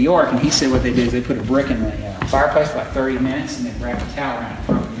upstate New York, and he said what they did is they put a brick in the fireplace for like 30 minutes and then wrap a towel around it and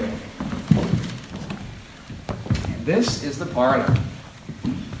throw it in the bed. And this is the parlor.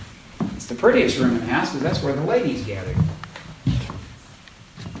 It's the prettiest room in the house because that's where the ladies gathered.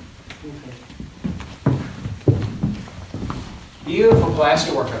 Beautiful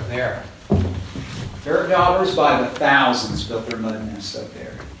plasterwork up there. Dirt daubers by the thousands built their mud nests up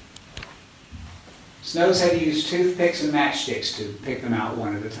there. Snows had to use toothpicks and matchsticks to pick them out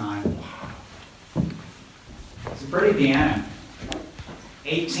one at a time. It's a pretty piano.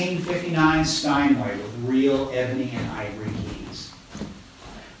 1859 Steinway with real ebony and ivory keys.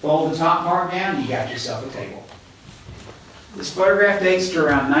 Fold the top part down, you got yourself a table. This photograph dates to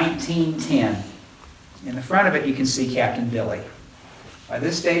around 1910. In the front of it, you can see Captain Billy. By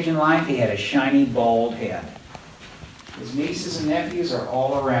this stage in life, he had a shiny, bald head. His nieces and nephews are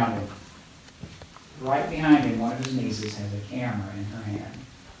all around him. Right behind him, one of his nieces has a camera in her hand.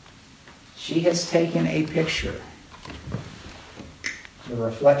 She has taken a picture. The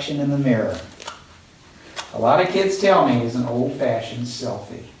reflection in the mirror. A lot of kids tell me it's an old-fashioned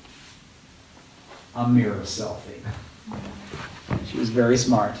selfie. A mirror selfie. She was very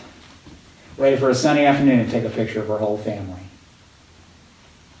smart. Waited for a sunny afternoon to take a picture of her whole family.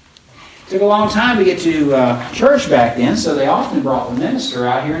 Took a long time to get to church back then, so they often brought the minister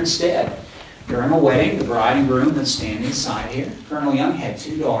out here instead. During a wedding, the bride and groom would stand inside here. Colonel Young had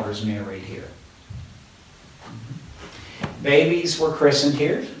 2 daughters married here. Babies were christened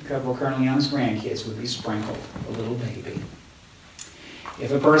here. A couple of Colonel Young's grandkids would be sprinkled, a little baby.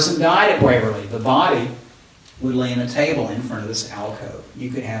 If a person died at Waverly, the body would lay on a table in front of this alcove. You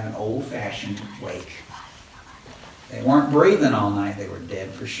could have an old-fashioned wake. They weren't breathing all night, they were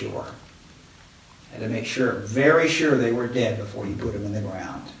dead for sure. Had to make sure, very sure they were dead before you put them in the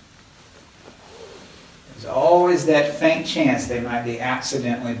ground. There's always that faint chance they might be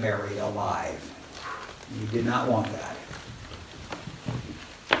accidentally buried alive. You did not want that.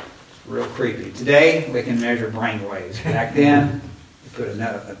 It's real creepy. Today, we can measure brain waves. Back then, you put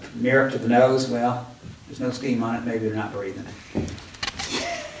a mirror up to the nose, well, there's no steam on it, maybe they're not breathing.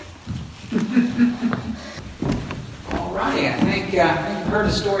 Alrighty, I think you've heard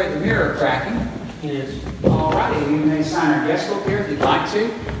the story of the mirror cracking. Yes. Alrighty, you may sign our guest book here if you'd like to.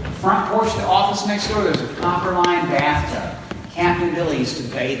 Front porch, the office next door, there's a copper-lined bathtub. Captain Billy used to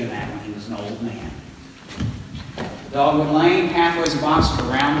bathe in that when he was an old man. Dogwood Lane, pathways and boxes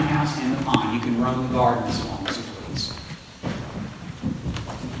around the house and the pond. You can roam the garden as long as you please.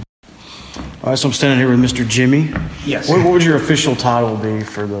 All right, so I'm standing here with Mr. Jimmy. Yes. What would your official title be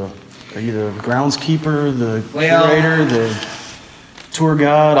for are you the groundskeeper, the curator, the tour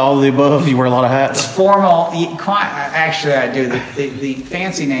guide, all of the above? You wear a lot of hats. Formal, actually I do. The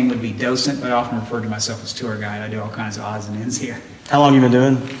fancy name would be docent, but I often refer to myself as tour guide. I do all kinds of odds and ends here. How long you been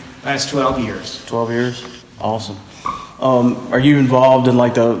doing? That's 12 years. 12 years? Awesome. Are you involved in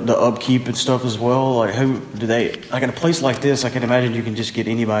like the upkeep and stuff as well? Like like in a place like this, I can imagine you can just get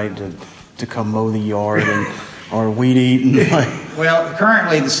anybody to come mow the yard or weed eat. And Well,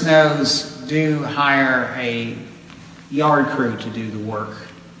 currently the Snows do hire a yard crew to do the work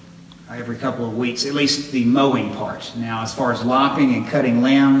every couple of weeks, at least the mowing part. Now, as far as lopping and cutting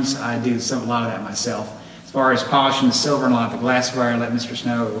limbs, I do a lot of that myself. As far as polishing the silver and the glassware, I let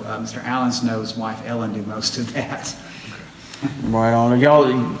Mr. Alan Snow's wife Ellen do most of that. Right on.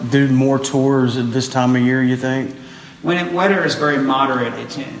 Y'all do more tours at this time of year, you think? When weather is very moderate, it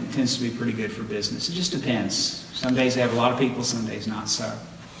tends to be pretty good for business. It just depends. Some days they have a lot of people, some days not so.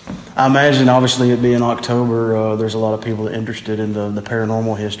 I imagine, obviously, it being October, there's a lot of people interested in the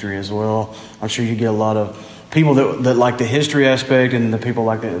paranormal history as well. I'm sure you get a lot of people that like the history aspect, and the people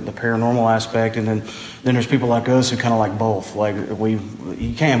like the paranormal aspect, and then there's people like us who kind of like both. Like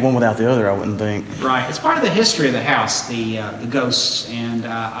you can't have one without the other, I wouldn't think. Right. It's part of the history of the house, the ghosts, and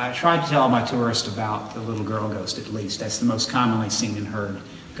I try to tell my tourists about the little girl ghost at least. That's the most commonly seen and heard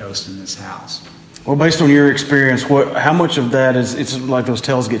ghost in this house. Well, based on your experience, how much of that it's like those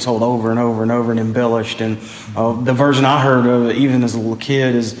tales get told over and over and over and embellished? And the version I heard of, even as a little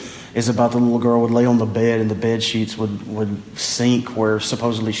kid, is about the little girl would lay on the bed and the bed sheets would sink where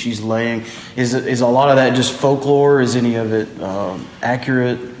supposedly she's laying. Is a lot of that just folklore? Is any of it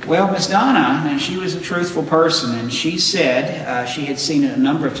accurate? Well, Miss Donna, and she was a truthful person, and she said she had seen it a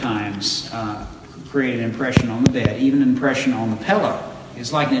number of times create an impression on the bed, even an impression on the pillow.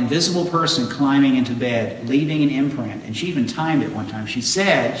 It's like an invisible person climbing into bed, leaving an imprint. And she even timed it one time. She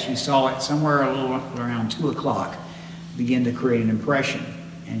said she saw it somewhere a little around 2 o'clock begin to create an impression.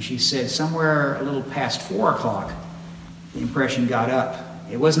 And she said somewhere a little past 4 o'clock, the impression got up.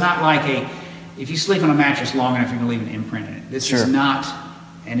 It was not like if you sleep on a mattress long enough, you're going to leave an imprint in it. This is not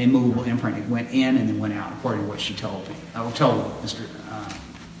an immovable imprint. It went in and then went out, according to what she told me. I told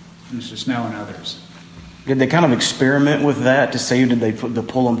Mr. Snow and others. Did they kind of experiment with that to see, did they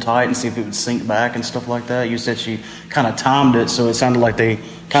pull them tight and see if it would sink back and stuff like that? You said she kind of timed it, so it sounded like they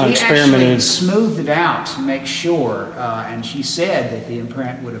kind of experimented. She actually smoothed it out to make sure, and she said that the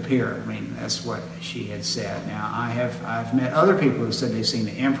imprint would appear. I mean, that's what she had said. Now, I've met other people who said they've seen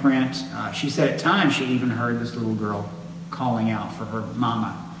the imprint. She said at times she even heard this little girl calling out for her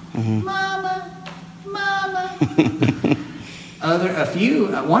mama. Mm-hmm. Mama, mama.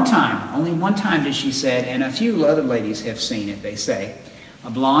 Only one time did she said, and a few other ladies have seen it, they say,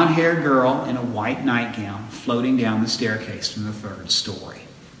 a blonde-haired girl in a white nightgown floating down the staircase from the 3rd story.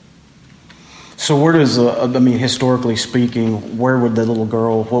 So where does, historically speaking, where would the little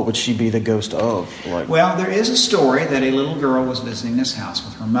girl, what would she be the ghost of? Well, there is a story that a little girl was visiting this house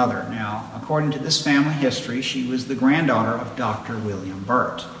with her mother. Now, according to this family history, she was the granddaughter of Dr. William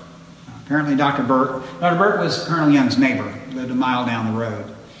Burt. Apparently, Dr. Burt was Colonel Young's neighbor, lived a mile down the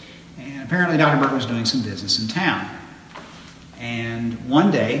road. And apparently, Dr. Burt was doing some business in town. And one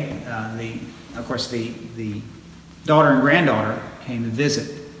day, the daughter and granddaughter came to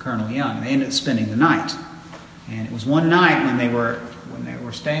visit Colonel Young. They ended up spending the night. And it was one night when they were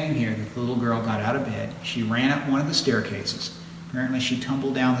were staying here that the little girl got out of bed. She ran up one of the staircases. Apparently, she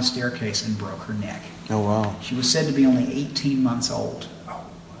tumbled down the staircase and broke her neck. Oh, wow. She was said to be only 18 months old.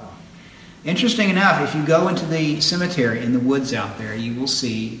 Interesting enough, if you go into the cemetery in the woods out there, you will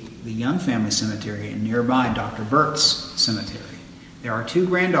see the Young Family Cemetery and nearby Dr. Burt's cemetery. There are 2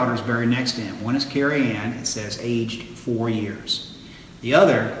 granddaughters buried next to him. One is Carrie Ann, it says aged 4 years. The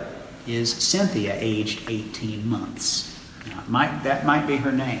other is Cynthia, aged 18 months. Now, that might be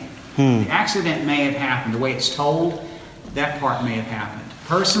her name. The accident may have happened. The way it's told, that part may have happened.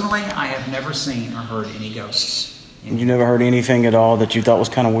 Personally, I have never seen or heard any ghosts. You never heard anything at all that you thought was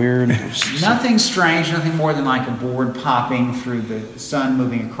kind of weird? Nothing strange, nothing more than like a board popping through the sun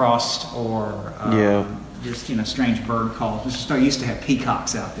moving across, or just strange bird calls. I used to have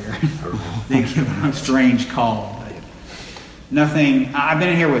peacocks out there. They give a strange call. But nothing. I've been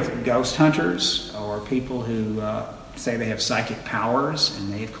in here with ghost hunters or people who say they have psychic powers,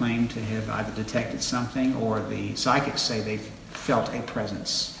 and they've claimed to have either detected something, or the psychics say they've felt a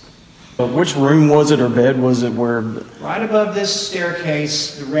presence. But which room was it, or bed was it where? Right above this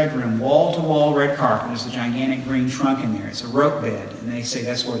staircase, the red room, wall-to-wall red carpet. There's a gigantic green trunk in there. It's a rope bed, and they say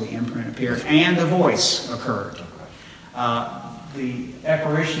that's where the imprint appeared and the voice occurred. The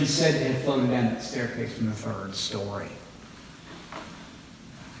apparition said to have floated down that staircase from the 3rd story.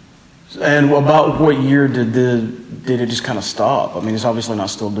 And about what year did it just kind of stop? I mean, it's obviously not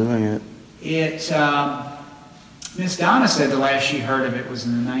still doing it. Miss Donna said the last she heard of it was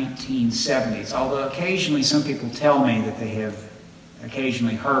in the 1970s, although occasionally some people tell me that they have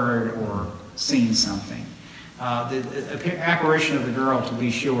occasionally heard or seen something. The apparition of the girl, to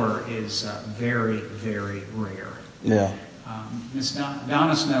be sure, is very, very rare. Yeah. Miss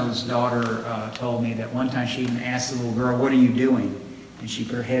Donna Snow's daughter told me that one time she even asked the little girl, "What are you doing?" And she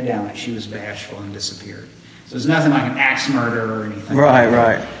put her head down like she was bashful and disappeared. So it's nothing like an axe murder or anything.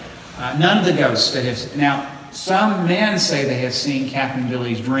 Right. None of the ghosts that have... Now, some men say they have seen Captain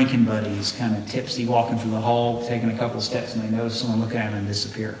Billy's drinking buddies kind of tipsy walking through the hall, taking a couple of steps, and they notice someone looking at them and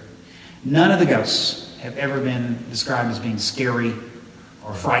disappear. None of the ghosts have ever been described as being scary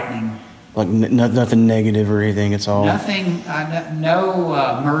or frightening. Like nothing negative or anything. It's all nothing.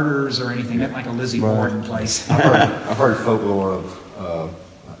 No murders or anything. Not like a Lizzie Borden place. I've heard folklore of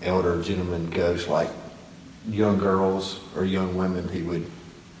elder gentleman ghosts, like young girls or young women he would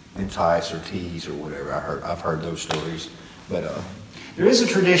entice or tease or whatever. I've heard those stories, but there is a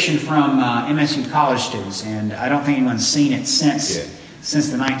tradition from MSU college students, and I don't think anyone's seen it since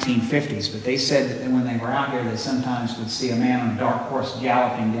the 1950s. But they said that when they were out here, they sometimes would see a man on a dark horse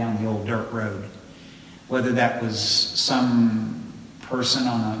galloping down the old dirt road. Whether that was some person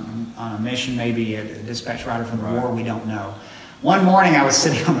on a mission, maybe a dispatch rider from the war, we don't know. One morning, I was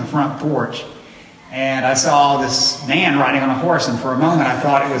sitting on the front porch, and I saw this man riding on a horse, and for a moment I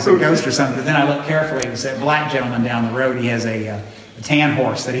thought it was a ghost or something, but then I looked carefully. It was that black gentleman down the road. He has a tan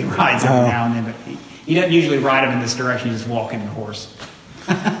horse that he rides every now and then, but he doesn't usually ride him in this direction. He's just walking the horse.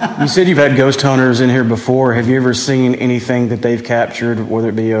 You said you've had ghost hunters in here before. Have you ever seen anything that they've captured, whether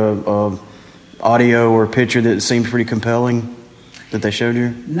it be a audio or a picture that seemed pretty compelling that they showed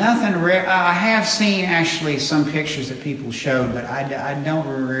you? Nothing rare. I have seen actually some pictures that people showed, but I'm not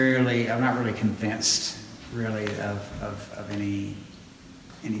really convinced really of any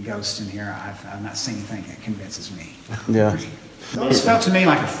ghosts in here. I've not seen anything that convinces me. Yeah. It's felt to me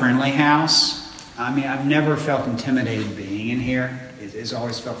like a friendly house. I mean, I've never felt intimidated being in here. It's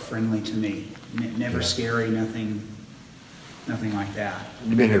always felt friendly to me. Never scary, nothing like that.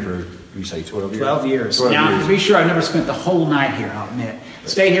 You've been here for, you say, 12 years? 12 years. Now, to be sure, I've never spent the whole night here, I'll admit.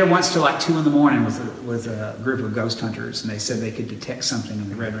 Stayed here once till like 2 in the morning with a group of ghost hunters, and they said they could detect something in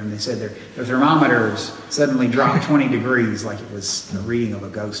the red room. They said their thermometers suddenly dropped 20 degrees, like it was a reading of a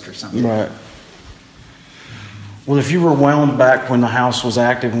ghost or something. Right. Well, if you were wound back when the house was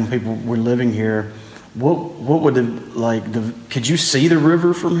active, when people were living here, what would could you see the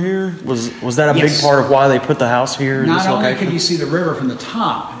river from here? Was that a big part of why they put the house here? Not only could you see the river from the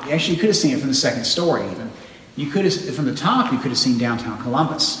top, actually you could have seen it from the 2nd story even. From the top you could have seen downtown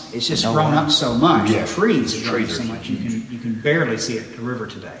Columbus. It's just grown up so much. Yeah. The trees have grown up so much you can barely see the river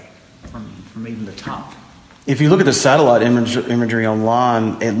today from even the top. If you look at the satellite imagery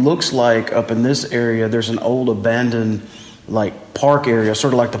online, it looks like up in this area there's an old abandoned park area,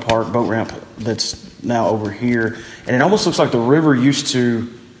 sort of like the park boat ramp that's now over here, and it almost looks like the river used to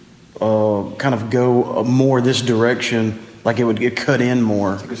kind of go more this direction, like it would get cut in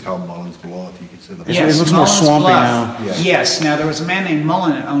more. I think it's called Mullins Bluff. You can see the It looks more swampy now. Yeah. Yes. Now there was a man named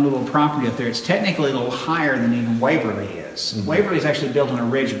Mullen that owned a little property up there. It's technically a little higher than even Waverly is. Waverly is actually built on a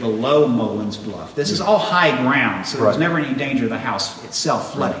ridge below Mullins Bluff. This is all high ground, so there's Right. never any danger of the house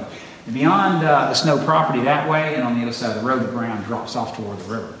itself flooding. And beyond the Snow property that way, and on the other side of the road, the ground drops off toward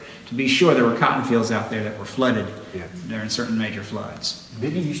the river. To be sure, there were cotton fields out there that were flooded Yeah. during certain major floods.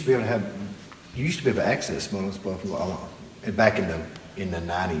 Didn't you used to be able to have? You used to be able to access Mullins Bluff back in the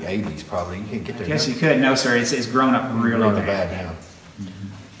 90s, 80s probably. You can't get there. Yes, now. you could. No, sir, it's grown up really Really bad. bad now.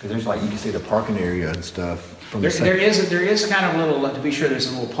 Because there's like you can see the parking area and stuff from There the is kind of a little, to be sure, there's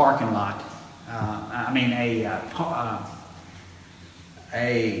a little parking lot.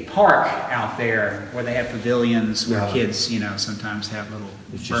 A park out there where they have pavilions where Yeah. kids, sometimes have little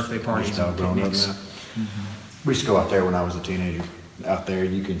It's just- birthday parties it's all and grown up picnics. now. We used to go out there when I was a teenager. Out there,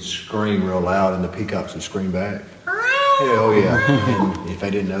 you could scream real loud, and the peacocks would scream back. Hell yeah! And if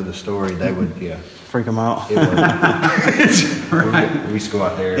they didn't know the story, they would. Yeah, Freak them out. it was. We used to go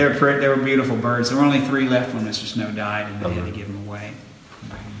out there. They were beautiful birds. There were only 3 left when Mr. Snow died, and they had to give them away.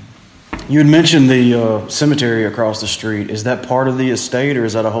 You had mentioned the cemetery across the street. Is that part of the estate, or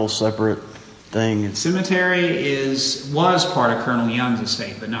is that a whole separate thing? The cemetery was part of Colonel Young's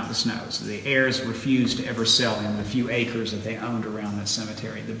estate, but not the Snows. The heirs refused to ever sell him the few acres that they owned around that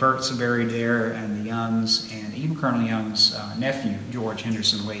cemetery. The Burts are buried there, and the Youngs, and even Colonel Young's nephew, George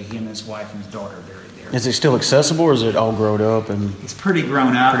Henderson Lee, he and his wife and his daughter are buried there. Is it still accessible, or is it all grown up? And It's pretty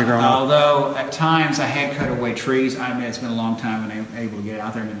grown up, Pretty grown up. although at times I had cut away trees. I admit it's been a long time when I'm able to get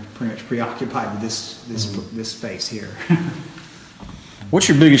out there and been pretty much preoccupied with this space here. what's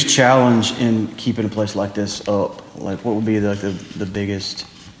your biggest challenge in keeping a place like this up? Like, what would be the biggest?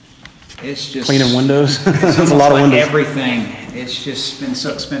 It's just Cleaning windows? It's That's a lot of like windows. everything. It's just been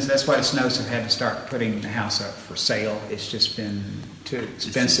so expensive. That's why the Snows have had to start putting the house up for sale. It's just been too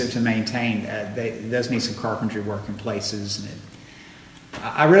expensive to maintain. It does need some carpentry work in places. And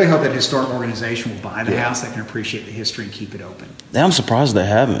I really hope that a historic organization will buy the house that can appreciate the history and keep it open. I'm surprised they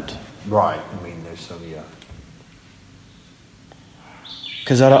haven't. Right. I mean, there's some. Yeah.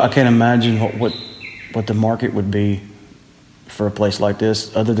 Because I can't imagine what the market would be for a place like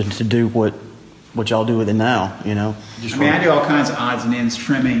this, other than to do what y'all do with it now. I do all kinds of odds and ends,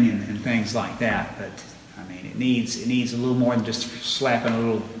 trimming and things like that. But I mean, it needs a little more than just slapping a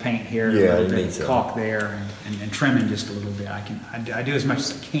little paint here, Yeah, a it little needs bit a- of caulk there, and trimming just a little bit. I do as much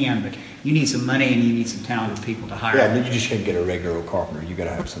as I can, but you need some money and you need some talented people to hire. Yeah, and then you just can't get a regular old carpenter. You got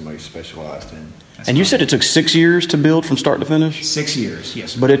to have somebody specialized in. That's And you fine. said it took 6 years to build from start to finish, 6 years,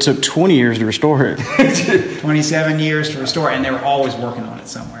 yes. but it took 20 years to restore it. 27 years to restore it, and they were always working on it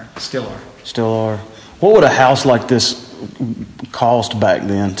somewhere. Still are. Still are. What would a house like this cost back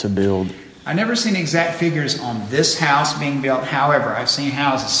then to build? I've never seen exact figures on this house being built. However, I've seen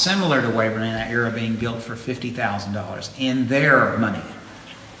houses similar to Waverly in that era being built for $50,000 in their money.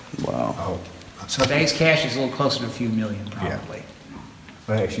 Wow. Oh. Today's cash is a little closer to a few million, probably.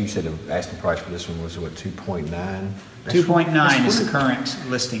 Well, actually, you said the asking price for this one was what, 2.9? 2.9 is the current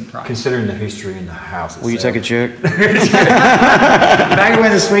listing price. Considering the history in the house. Will you take a check? Back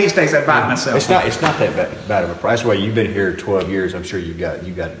when the sweepstakes, I bought myself. It's not that bad of a price. Well, you've been here 12 years. I'm sure you got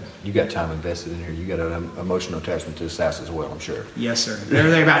time invested in here. You got an emotional attachment to this house as well. I'm sure. Yes, sir.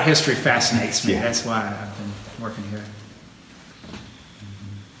 Everything about history fascinates me. Yeah. That's why I've been working here.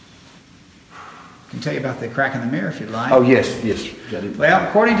 I can tell you about the crack in the mirror if you'd like. Oh yes. Got it. Well,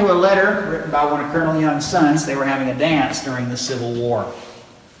 according to a letter written by one of Colonel Young's sons, they were having a dance during the Civil War.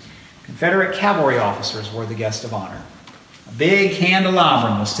 Confederate cavalry officers were the guest of honor. A big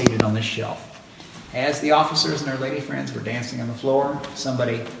candelabrum was seated on this shelf. As the officers and their lady friends were dancing on the floor,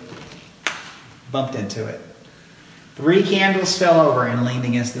 somebody bumped into it. 3 candles fell over and leaned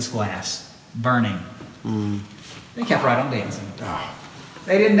against this glass, burning. They kept right on dancing.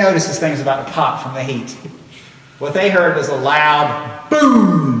 They didn't notice this thing was about to pop from the heat. What they heard was a loud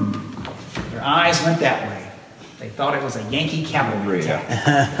boom. Their eyes went that way. They thought it was a Yankee cavalry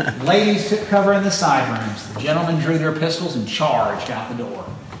attack. Ladies took cover in the side rooms. The gentlemen drew their pistols and charged out the door.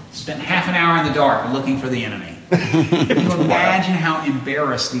 Spent half an hour in the dark looking for the enemy. You imagine how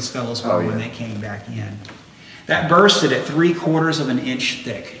embarrassed these fellows were when they came back in. That bursted at 3/4 of an inch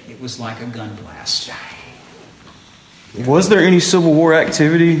thick. It was like a gun blast. Was there any Civil War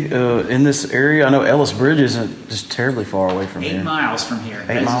activity in this area? I know Ellis Bridge isn't just terribly far away from 8 here. miles from here. 8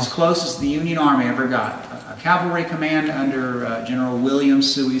 That's miles? as close as the Union Army ever got. A cavalry command under General William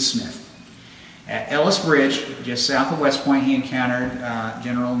Suey Smith. At Ellis Bridge, just south of West Point, he encountered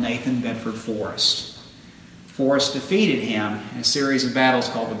General Nathan Bedford Forrest. Forrest defeated him in a series of battles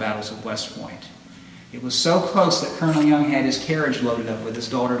called the Battles of West Point. It was so close that Colonel Young had his carriage loaded up with his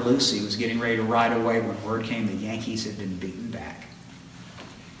daughter Lucy, who was getting ready to ride away when word came the Yankees had been beaten back.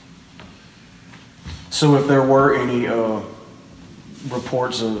 So if there were any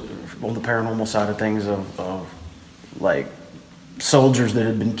reports of, on the paranormal side of things of like soldiers that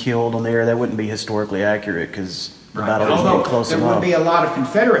had been killed on the air, that wouldn't be historically accurate because the battle was Although close there enough. would be a lot of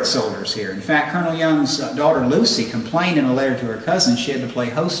Confederate soldiers here. In fact, Colonel Young's daughter Lucy complained in a letter to her cousin she had to play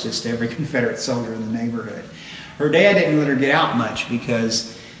hostess to every Confederate soldier in the neighborhood. Her dad didn't let her get out much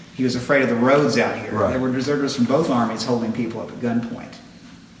because he was afraid of the roads out here. Right. There were deserters from both armies holding people up at gunpoint.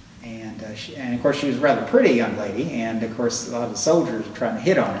 And of course, she was a rather pretty young lady, and of course, a lot of the soldiers were trying to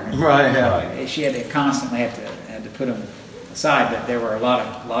hit on her. Right, yeah. She had to constantly had to put them aside, but there were a lot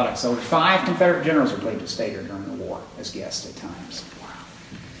of soldiers. 5 Confederate generals were believed to stay here during the war as guests at times.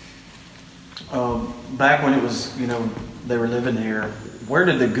 Back when it was, they were living here, where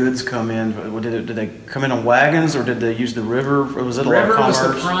did the goods come in? Did they come in on wagons, or did they use the river? Or was it a lot of River was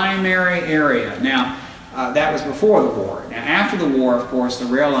commerce? the primary area. Now, that was before the war. Now, after the war, of course, the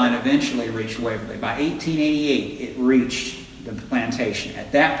rail line eventually reached Waverly. By 1888, it reached the plantation.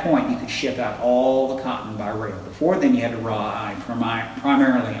 At that point, you could ship out all the cotton by rail. Before then, you had to rely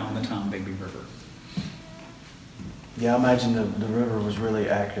primarily on the Tombigbee River. Yeah, I imagine the river was really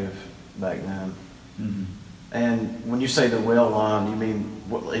active back then. Mm-hmm. And when you say the rail line, you mean,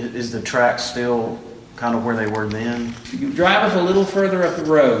 is the track still kind of where they were then? If you drive up a little further up the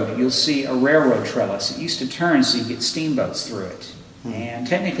road, you'll see a railroad trellis. It used to turn so you get steamboats through it. And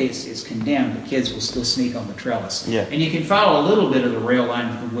technically it's condemned, but kids will still sneak on the trellis. Yeah. And you can follow a little bit of the rail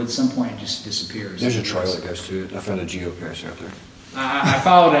line, but at some point it just disappears. There's a trail that goes to it. I found a geocache out there. I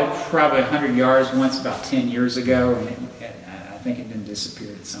followed it probably 100 yards once about 10 years ago, and I think it then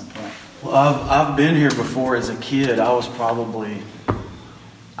disappeared at some point. Well, I've been here before as a kid. I was probably,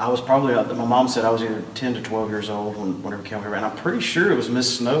 my mom said I was either 10 to 12 years old whenever we came here. And I'm pretty sure it was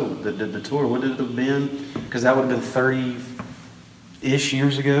Miss Snow that did the tour. Would it have been? Because that would have been 30-ish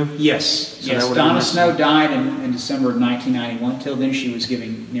years ago. Yes, So that yes. would have Donna been- Snow died in December of 1991. Till then, she was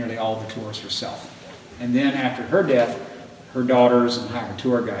giving nearly all the tours herself. And then after her death, her daughters and hired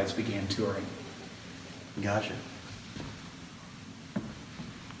tour guides began touring. Gotcha.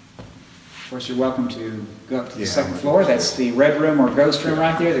 Of course, you're welcome to go up to the Yeah, second I'm floor. That's the red room or ghost room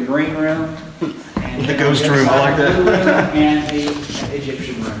right there, the green room. And The then ghost on room, I like other side, that. the blue room and the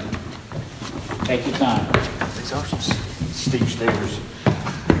Egyptian room. Take your time. These are some steep stairs.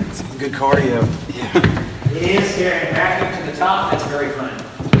 Some good cardio. It is staring back up to the top. That's very fun.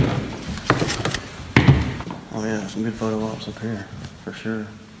 Oh yeah, some good photo ops up here, for sure.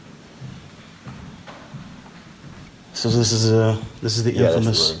 So this is the that's the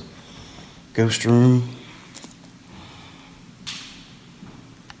infamous room. ghost room.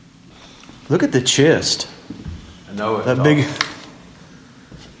 Look at the chest. I know it. That big.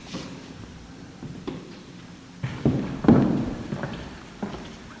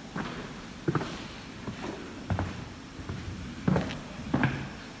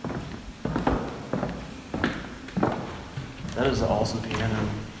 That is an awesome piano.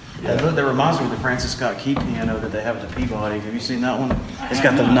 That reminds me of the Francis Scott Key piano that they have at the Peabody. Have you seen that one? It's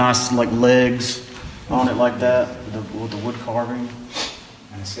got the nice legs on it like that with the wood carving.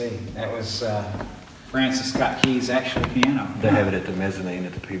 I see. That was Francis Scott Key's actual piano. They have it at the mezzanine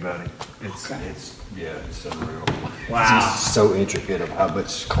at the Peabody. It's unreal. Wow. It's just so intricate of how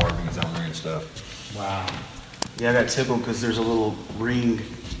much carvings on there and stuff. Wow. Yeah, I got tickled because there's a little ring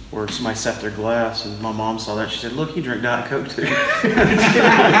where somebody sat their glass, and my mom saw that. She said, "Look, he drank Diet Coke too." He's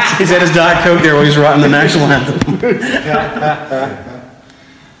had his Diet Coke there while he's writing the national anthem.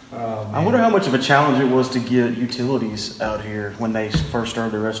 I wonder how much of a challenge it was to get utilities out here when they first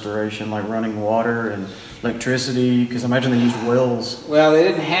started the restoration, like running water and electricity, because I imagine they used wells. Well, they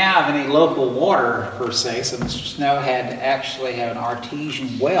didn't have any local water per se, so Mr. Snow had to actually have an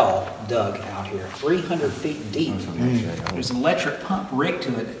artesian well dug out here, 300 feet deep. There's an electric pump rigged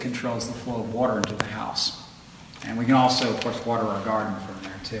to it that controls the flow of water into the house. And we can also, of course, water our garden from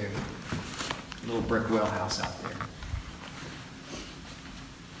there too. A little brick well house out there.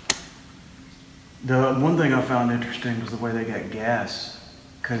 The one thing I found interesting was the way they got gas,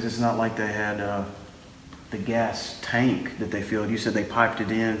 because it's not like they had the gas tank that they filled. You said they piped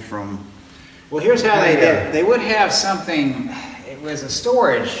it in from. Well, here's how they did it. They would have something, it was a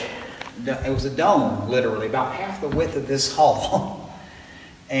storage, it was a dome, literally, about half the width of this hall.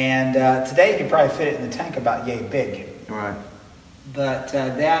 And today you could probably fit it in the tank about yay big. Right. But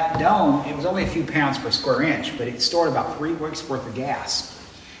that dome, it was only a few pounds per square inch, but it stored about 3 weeks worth of gas.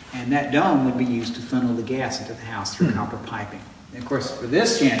 And that dome would be used to funnel the gas into the house through copper piping. And of course, for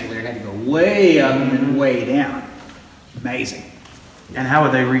this chandelier, it had to go way up and then way down. Amazing. And how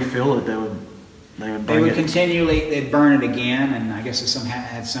would they refill it? They would They would They bring would it. continually, they'd burn it again, and I guess it somehow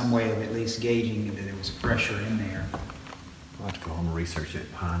had some way of at least gauging that there was pressure in there. I'll have to go home and research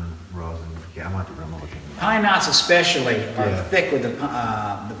it. Pine rosin. Yeah, I'm going to have to run look at it. Pine knots especially are Yeah. thick with the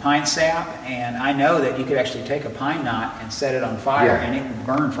pine sap, and I know that you could actually take a pine knot and set it on fire, Yeah. and it would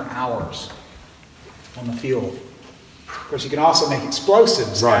burn for hours on the fuel. Of course, you can also make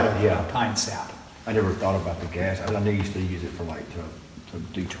explosives Right, out of yeah. pine sap. I never thought about the gas. I know you used to use it for like to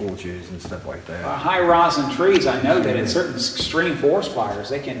do torches and stuff like that. High rosin trees, I know that in certain extreme forest fires,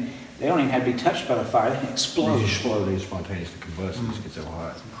 they don't even have to be touched by the fire, they can explode. They just explode. They just spontaneously combust. It just gets so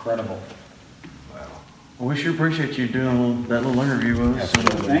hot. Incredible. Wow. Well, we sure appreciate you doing that little interview with us.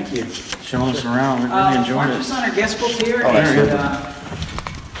 Absolutely. Thank you. Showing us around. We really enjoyed Why don't it. you sign our guest book here? Oh, there you and,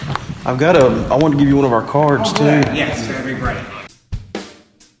 go. I want to give you one of our cards too. Yes, that'd be great.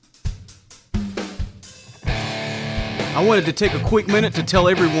 I wanted to take a quick minute to tell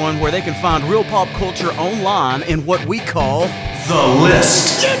everyone where they can find Real Pop Culture online in what we call The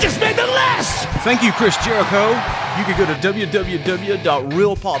List. You just made the list! Thank you, Chris Jericho. You can go to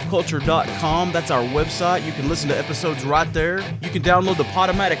www.realpopculture.com. That's our website. You can listen to episodes right there. You can download the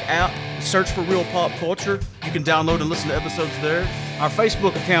Podomatic app, search for Real Pop Culture. You can download and listen to episodes there. Our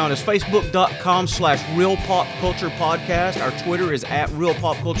Facebook account is facebook.com/realpopculturepodcast. Our Twitter is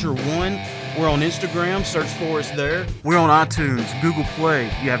 @realpopculture1. We're on Instagram, search for us there. We're on iTunes, Google Play.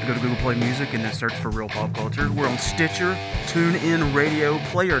 You have to go to Google Play Music and then search for Real Pop Culture. We're on Stitcher, TuneIn Radio,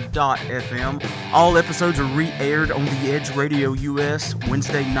 Player.fm. All episodes are re-aired on The Edge Radio US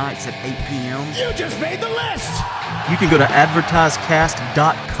Wednesday nights at 8 p.m. You just made the list! You can go to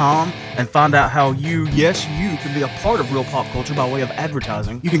advertisecast.com and find out how you can be a part of Real Pop Culture by way of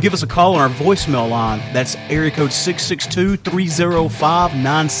advertising. You can give us a call on our voicemail line. That's area code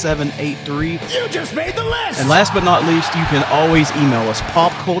 662-305-9783. You just made the list! And last but not least, you can always email us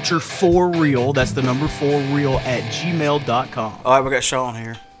popculture4real, that's the number 4real @gmail.com. All right, we got Sean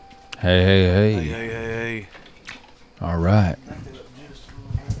here. Hey. Hey. All right.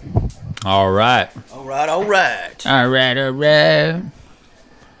 All right. All right. All right.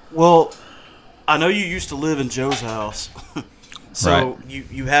 Well, I know you used to live in Joe's house, so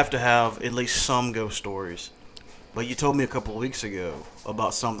you have to have at least some ghost stories. But you told me a couple of weeks ago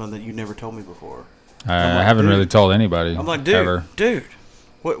about something that you never told me before. I haven't really told anybody. I'm like, ever. dude,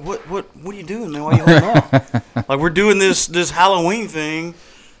 what are you doing, man? Why are you holding off? Like, we're doing this Halloween thing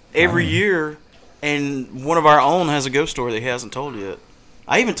every year, and one of our own has a ghost story that he hasn't told yet.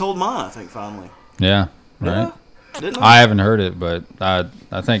 I even told mine, I think, finally. Yeah, right. Yeah, didn't I? I haven't heard it, but I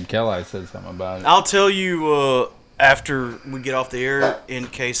think Kelly said something about it. I'll tell you after we get off the air, in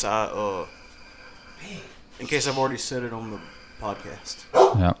case I've already said it on the podcast.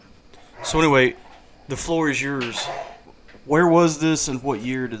 Yeah. So anyway, the floor is yours. Where was this, and what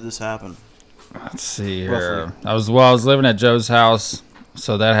year did this happen? Let's see here. I was living at Joe's house,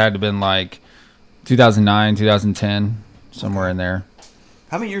 so that had to have been like 2009, 2010, somewhere in there.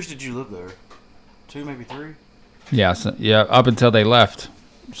 How many years did you live there? 2, maybe 3? Yeah, up until they left.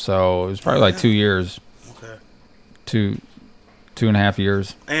 So it was probably like 2 years. Okay. 2.5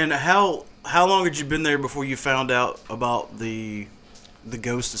 years. And how long had you been there before you found out about the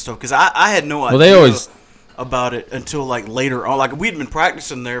ghost and stuff? Because I had no idea they always about it until like later on. Like, we'd been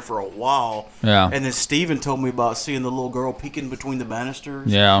practicing there for a while. Yeah. And then Steven told me about seeing the little girl peeking between the banisters.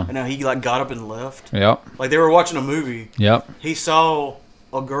 Yeah. And how he like got up and left. Yep. Like, they were watching a movie. Yep. He saw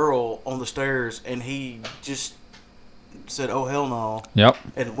a girl on the stairs and he just said, "Oh, hell no." Yep.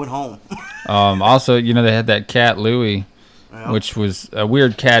 And went home. Also, they had that cat Louie, Yeah. which was a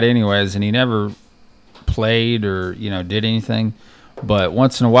weird cat anyways, and he never played or did anything. But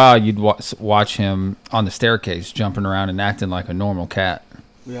once in a while, you'd watch him on the staircase jumping around and acting like a normal cat.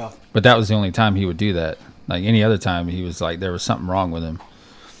 Yeah. But that was the only time he would do that. Like any other time, he was like there was something wrong with him.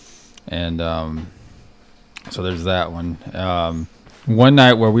 And so there's that one. One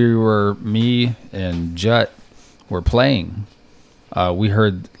night where me and Jut were playing, we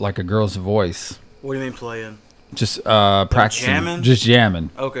heard like a girl's voice. What do you mean playing? Just practicing. Jamming? Just jamming.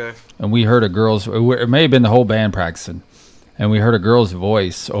 Okay. And we heard it may have been the whole band practicing. And we heard a girl's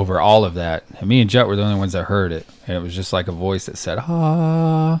voice over all of that. And me and Jut were the only ones that heard it. And it was just like a voice that said,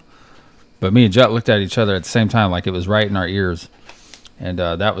 "Ah." But me and Jut looked at each other at the same time like it was right in our ears. And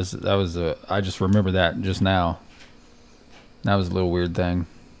that was I just remember that just now. That was a little weird thing.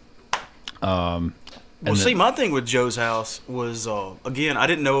 Well, see, my thing with Joe's house was, again, I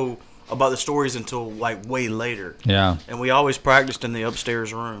didn't know about the stories until like way later. Yeah. And we always practiced in the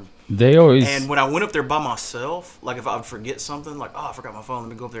upstairs room. They always. And when I went up there by myself, like if I would forget something, like, oh, I forgot my phone,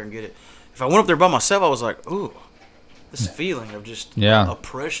 let me go up there and get it. If I went up there by myself, I was like, ooh, this feeling of just Yeah.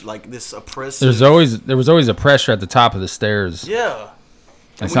 oppression, like this oppressive. There was always a pressure at the top of the stairs. Yeah. Like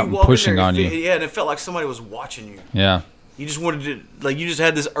when you something walk in pushing there, on you. Yeah, and it felt like somebody was watching you. Yeah. You just wanted to, like, you just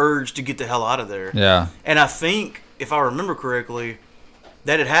had this urge to get the hell out of there. Yeah. And I think, if I remember correctly,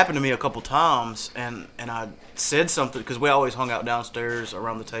 that had happened to me a couple times, and I said something, because we always hung out downstairs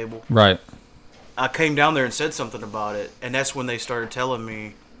around the table. Right. I came down there and said something about it, and that's when they started telling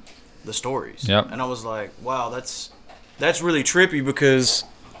me the stories. Yep. And I was like, wow, that's really trippy, because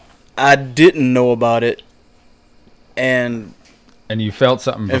I didn't know about it, and you felt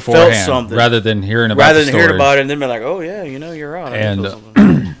something And beforehand, felt something. rather than hearing about rather the than story. hearing about it and then be like, oh yeah, you're right. I did And, feel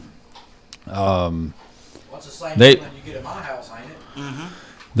something. What's the same They- feeling you get at my house, ain't it?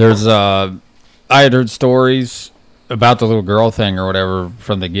 There's I had heard stories about the little girl thing or whatever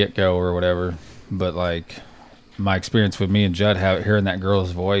from the get-go or whatever, but like my experience with me and Judd hearing that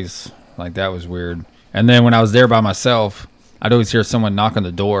girl's voice, like that was weird. And then when I was there by myself, I'd always hear someone knock on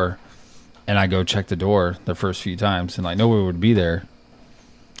the door, and I go check the door the first few times, and like nobody would be there.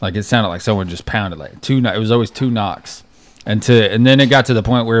 Like it sounded like someone just pounded like it was always two knocks. And then it got to the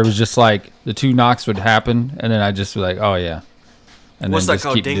point where it was just like the two knocks would happen, and then I just be like, oh yeah. And What's then that just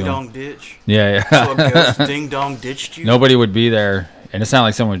called? keep Ding doing- dong ditch. Yeah, So yeah. a ghost ding dong ditched you. Nobody would be there, and it sounded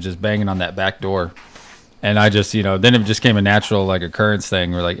like someone was just banging on that back door. And I just, then it just came a natural like occurrence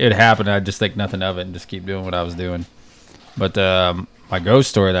thing where like it happened, and I just think nothing of it and just keep doing what I was doing. But my ghost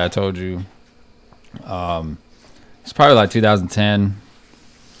story that I told you, it's probably like 2010,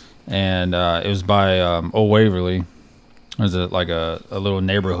 and it was by Old Waverly. There's a little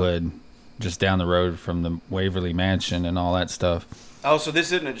neighborhood just down the road from the Waverly Mansion and all that stuff. Oh, so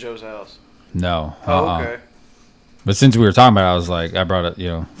this isn't at Joe's house. No. Oh, uh-uh. okay. But since we were talking about it, I was like, I brought it,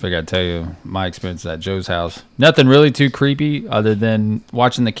 figured I'd tell you my experience at Joe's house. Nothing really too creepy other than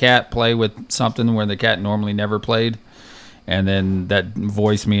watching the cat play with something where the cat normally never played. And then that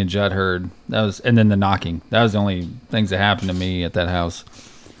voice me and Judd heard, and then the knocking. That was the only things that happened to me at that house.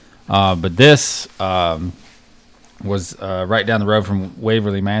 But this was right down the road from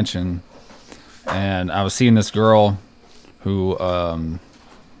Waverly Mansion. And I was seeing this girl who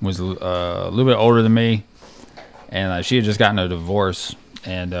was a little bit older than me. And she had just gotten a divorce,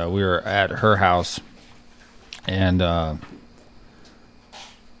 and we were at her house, and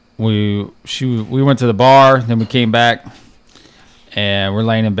we went to the bar, then we came back, and we're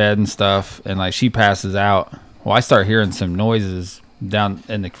laying in bed and stuff, and like she passes out. Well, I start hearing some noises down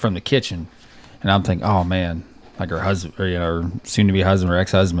from the kitchen, and I'm thinking, oh man, like her husband, or her soon to be husband or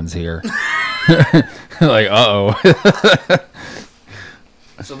ex-husband's here. Like, uh-oh.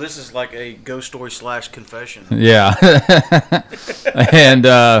 So this is like a ghost story / confession. Yeah. And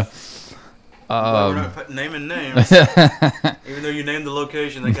Well, we're not naming names. Even though you named the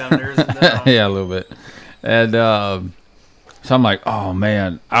location, that kind of narrows it down. yeah, a little bit. And so I'm like, oh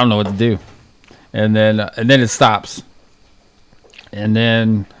man, I don't know what to do. And then it stops. And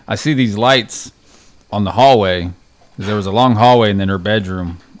then I see these lights on the hallway. 'Cause there was a long hallway, and then her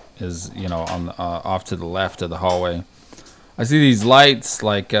bedroom is on off to the left of the hallway. I see these lights,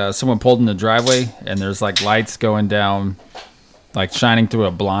 like someone pulled in the driveway, and there's like lights going down, like shining through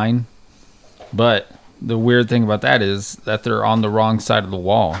a blind. But the weird thing about that is that they're on the wrong side of the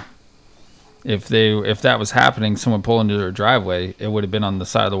wall. If that was happening, someone pulling into their driveway, it would have been on the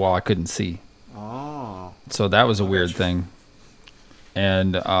side of the wall I couldn't see. Oh. So that was a weird thing.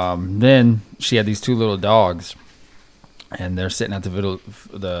 And then she had these two little dogs, and they're sitting at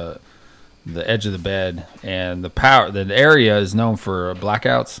the edge of the bed, and the area is known for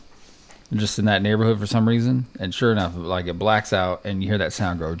blackouts just in that neighborhood for some reason. And sure enough, like it blacks out, and you hear that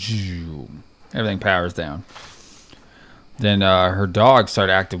sound go, everything powers down. Then her dogs start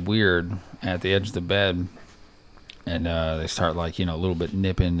acting weird at the edge of the bed, and they start like a little bit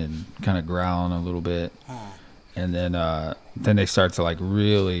nipping and kind of growling a little bit. And then they start to like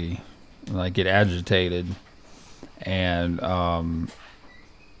really like get agitated, and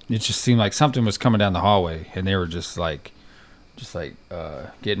it just seemed like something was coming down the hallway, and they were just like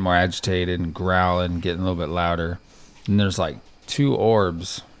getting more agitated and growling, getting a little bit louder. And there's like two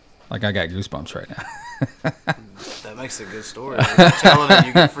orbs. Like I got goosebumps right now. That makes a good story. You're telling it,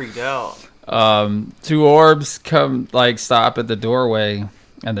 you get freaked out. Two orbs stop at the doorway,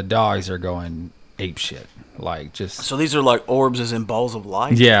 and the dogs are going ape shit. Like just So these are like orbs as in balls of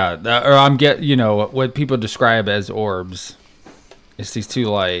light? yeah, or I'm what people describe as orbs. It's these two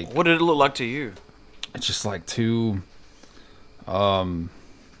like What did it look like to you? it's just like two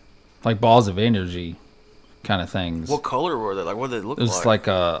like balls of energy kind of things. What color were they? Like, what did they look It was like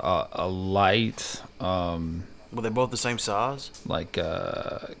a light Were they both the same size? like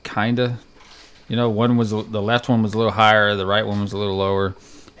kinda. You know, one was the left one was a little higher, the right one was a little lower,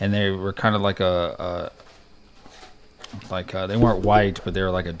 and they were kind of like they weren't white, but they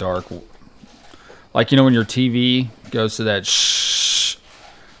were like a dark, like, you know, when your TV goes to that shh,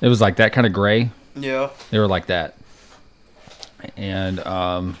 it was like that kind of gray. Yeah. They were like that, and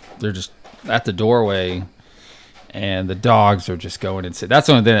they're just at the doorway, and the dogs are just going insane. That's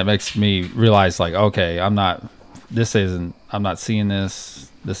the only thing that makes me realize, like, okay, I'm not seeing this.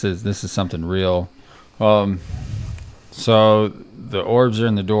 This is something real. So the orbs are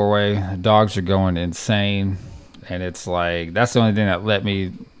in the doorway. The dogs are going insane, and it's like that's the only thing that let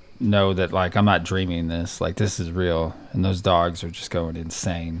me know that, like, I'm not dreaming this. Like, this is real, and those dogs are just going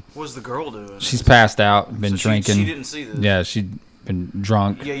insane. What's the girl doing? She's passed out, been So drinking. She didn't see this. Yeah, she'd been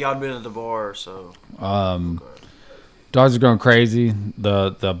drunk. Yeah, y'all been at the bar, so. Dogs are going crazy.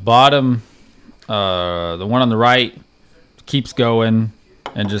 The bottom, the one on the right, keeps going,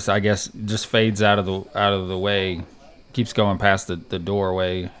 and just fades out of the way. Keeps going past the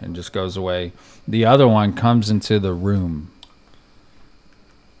doorway and just goes away. The other one comes into the room,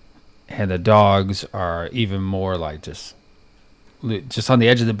 and the dogs are even more like just on the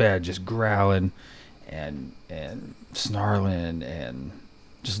edge of the bed, just growling and snarling and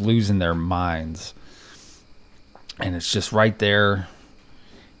just losing their minds. And it's just right there,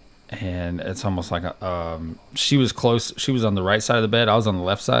 and it's almost like she was close. She was on the right side of the bed. I was on the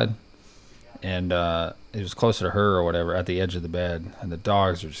left side, and it was closer to her or whatever at the edge of the bed. And the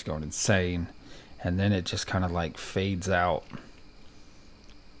dogs are just going insane, and then it just kind of like fades out,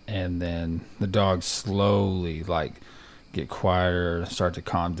 and then the dogs slowly like get quieter, start to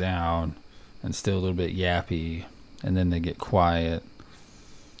calm down, and still a little bit yappy, and then they get quiet.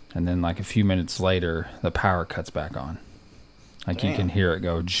 And then, like, a few minutes later, the power cuts back on. Like, Damn. You can hear it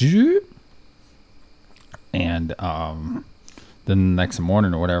go, Zoop. And then the next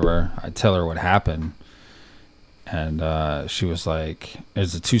morning or whatever, I tell her what happened. And she was like,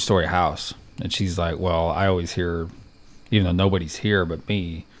 it's a 2-story house. And she's like, well, I always hear, even though nobody's here but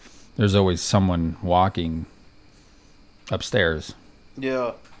me, there's always someone walking upstairs.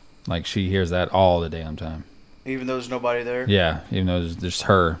 Yeah. Like, she hears that all the damn time. Even though there's nobody there? Yeah, even though there's just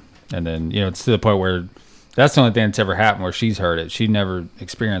her. And then, you know, it's to the point where that's the only thing that's ever happened where she's heard it. She never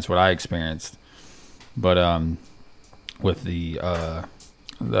experienced what I experienced. But with the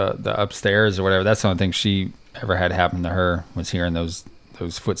upstairs or whatever, that's the only thing she ever had happen to her was hearing those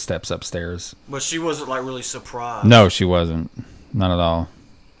footsteps upstairs. But she wasn't, like, really surprised. No, she wasn't. Not at all.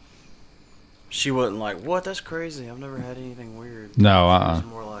 She wasn't like, what? That's crazy. I've never had anything weird. No, She was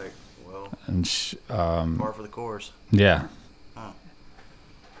more like, well, And par for the course. yeah. Oh.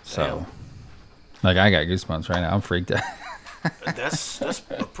 So, Damn. like, I got goosebumps right now. I'm freaked out. That's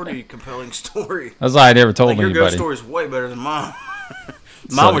a pretty compelling story. That's why I never told Like, your anybody. ghost story is way better than mine.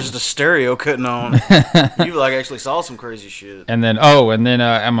 Mine was just a stereo cutting on. You, like, actually saw some crazy shit. And then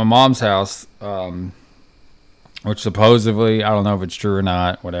at my mom's house, which supposedly, I don't know if it's true or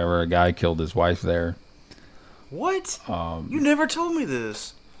not, whatever, a guy killed his wife there. What? You never told me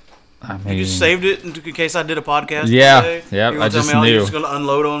this. I mean, You just saved it in case I did a podcast Yeah, today? yep, You gonna I tell just me all- knew. You're just going to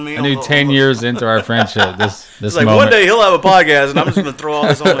unload on me? I knew 10 years into our friendship, this It's like, moment. one day he'll have a podcast, and I'm just going to throw all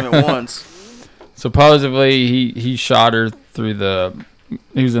this on him at once. Supposedly, he shot her through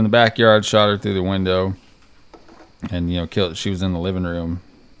he was in the backyard, shot her through the window, and, you know, killed. She was in the living room,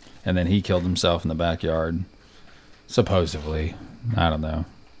 and then he killed himself in the backyard. Supposedly. I don't know.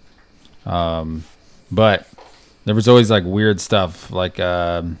 But there was always, like, weird stuff. Like,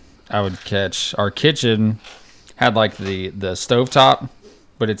 I would catch... Our kitchen had, like, the stovetop,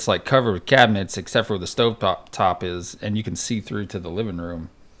 but it's, like, covered with cabinets except for where the stovetop top is, and you can see through to the living room.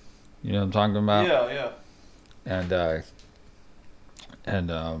 You know what I'm talking about? Yeah. And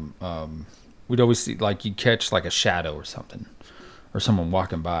we'd always see, like, you'd catch, like, a shadow or something, or someone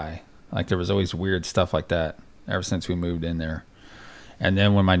walking by. Like, there was always weird stuff like that ever since we moved in there. And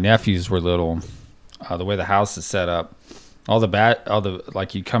then when my nephews were little, the way the house is set up,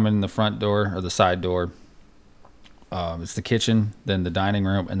 like, you come in the front door or the side door, it's the kitchen, then the dining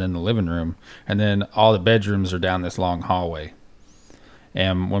room, and then the living room, and then all the bedrooms are down this long hallway.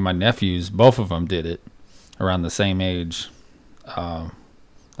 And when my nephews, both of them did it around the same age,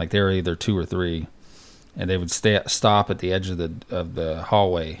 like they were either 2 or 3, and they would stop at the edge of the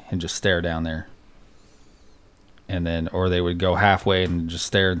hallway and just stare down there. And then, or they would go halfway and just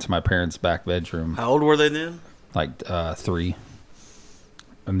stare into my parents' back bedroom. How old were they then? Like 3.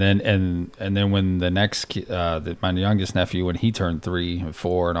 And then when the next my youngest nephew, when he turned 3 and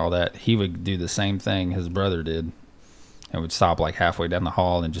 4 and all that, he would do the same thing his brother did, and would stop like halfway down the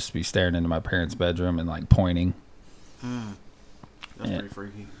hall and just be staring into my parents' bedroom and like pointing. That's pretty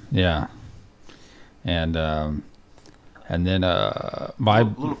freaky. Yeah. and then my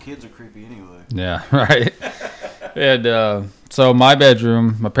Little kids are creepy anyway. yeah, right. And so my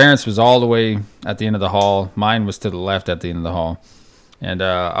bedroom, my parents was all the way at the end of the hall. Mine was to the left at the end of the hall. And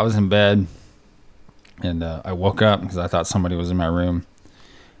I was in bed, and I woke up because I thought somebody was in my room.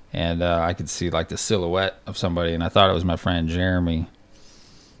 And I could see like the silhouette of somebody, and I thought it was my friend Jeremy.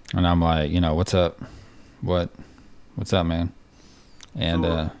 And I'm like, what's up? What's up, man? And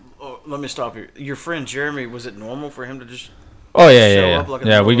let me stop you. Your friend Jeremy, was it normal for him to just? oh yeah, show yeah, up yeah. like in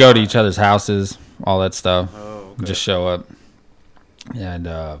the Yeah, middle we of go the to night? each other's houses, all that stuff. Oh, okay. Just show up. And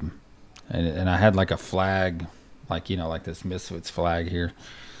I had like a flag, like like this Misfits flag here.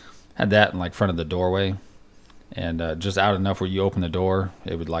 Had that in like front of the doorway, and just out enough where you open the door,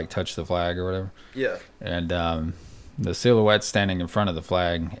 it would like touch the flag or whatever. Yeah. And the silhouette's standing in front of the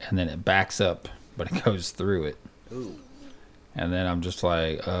flag, and then it backs up, but it goes through it. Ooh. And then I'm just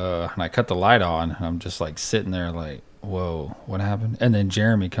like, and I cut the light on, and I'm just like sitting there like, whoa, what happened? And then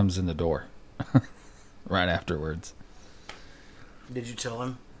Jeremy comes in the door right afterwards. Did you tell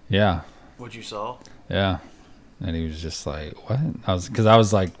him Yeah, what you saw? yeah. And he was just like, what? Because I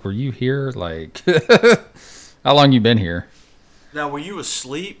was like, were you here? Like, how long you been here? Now, were you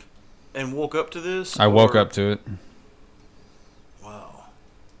asleep and woke up to this? I woke or- up to it. Wow.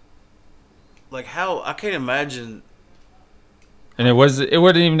 Like how? I can't imagine. And it wasn't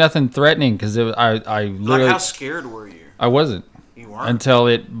even nothing threatening because I Like literally, how scared were you? I wasn't You weren't. until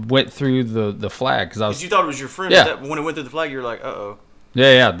it went through the flag because I was, Because you thought it was your friend. Yeah. That when it went through the flag, you were like, "Uh-oh."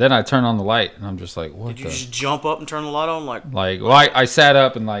 yeah. Then I turned on the light and I'm just like, what Did you the? just jump up and turn the light on? Well, I sat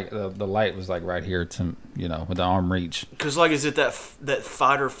up and like the light was like right here to with the arm reach. Because is it that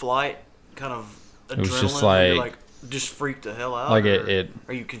fight or flight kind of adrenaline? was just where you're, like- just freaked the hell out. Like or it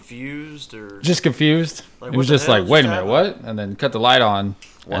Are you confused or? just confused. Like, It what was the just hell like, wait a just minute, what? And then cut the light on,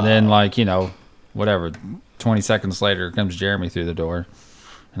 and then like whatever. 20 seconds later comes Jeremy through the door,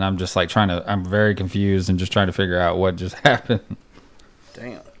 and I'm just like I'm very confused and just trying to figure out what just happened.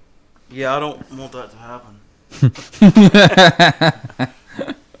 Damn. Yeah, I don't want that to happen.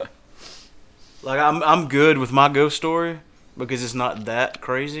 Like I'm good with my ghost story because it's not that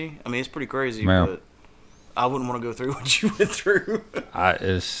crazy. I mean, it's pretty crazy, Yeah. but I wouldn't want to go through what you went through.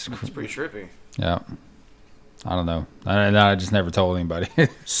 It's It's pretty trippy. yeah. I don't know. I just never told anybody.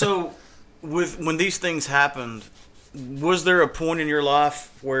 So, when these things happened, was there a point in your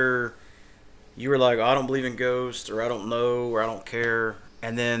life where you were like, I don't believe in ghosts, or I don't know, or I don't care,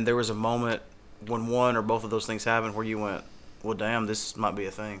 and then there was a moment when one or both of those things happened where you went, well, damn, this might be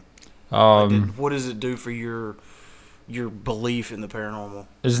a thing. What does it do for your belief in the paranormal?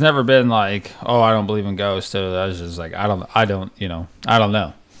 There's never been like, oh, I don't believe in ghosts. So I was just like, I don't, I don't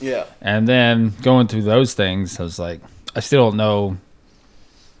know. Yeah. And then going through those things, I was like, I still don't know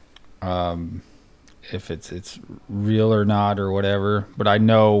if it's real or not or whatever, but I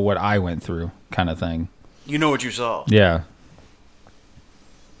know what I went through kind of thing. You know what you saw. Yeah.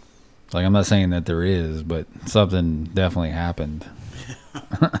 Like, I'm not saying that there is, but something definitely happened.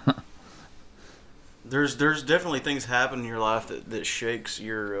 There's definitely things happen in your life that shakes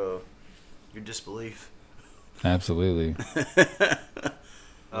your disbelief. Absolutely.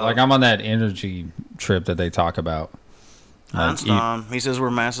 Like, I'm on that energy trip that they talk about. Like, Einstein, he says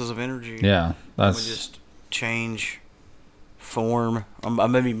we're masses of energy. yeah, We that's just change form. I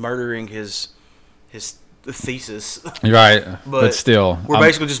may be murdering his thesis. right. But But still, We're I'm-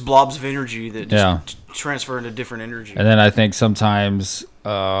 basically just blobs of energy that just Yeah. transfer into different energy. And then I think sometimes,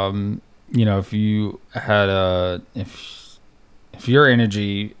 if you had if your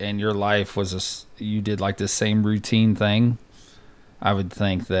energy and your life was you did like the same routine thing, I would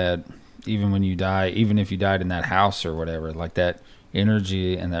think that even when you die, even if you died in that house or whatever, like that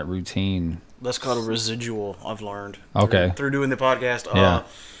energy and that routine. That's called a residual, I've learned. Okay. Through doing the podcast. Yeah.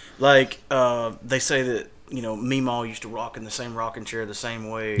 They say that, Meemaw used to rock in the same rocking chair the same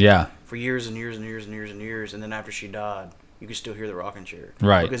way Yeah. for years and years and years and years and years. And then after she died, you could still hear the rocking chair.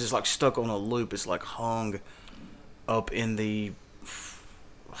 Right. Because it's like stuck on a loop. It's like hung up in the,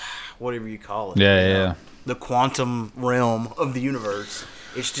 whatever you call it. Yeah, you know, yeah. The quantum realm of the universe.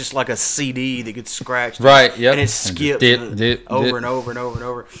 It's just like a CD that gets scratched. Right, yep. And it And just skips dip, dip, over dip. and over and over and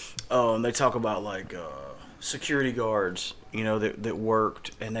over. They talk about like security guards, that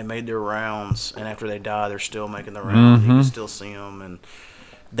worked and they made their rounds, and after they die, they're still making the rounds. You can still see them, and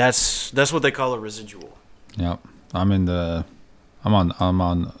that's what they call a residual. Yep. I'm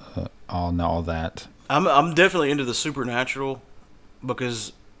on all that. I'm definitely into the supernatural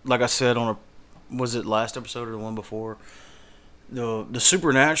because, like I said was it last episode or the one before? The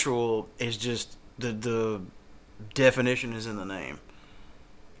supernatural is just the definition is in the name.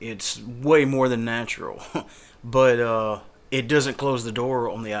 It's way more than natural. But it doesn't close the door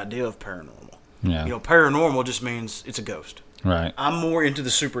on the idea of paranormal. Yeah. Paranormal just means it's a ghost. Right. I'm more into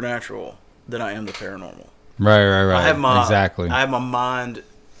the supernatural than I am the paranormal. Right. I have my exactly. I have my mind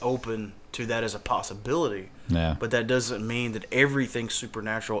open to that as a possibility. Yeah. But that doesn't mean that everything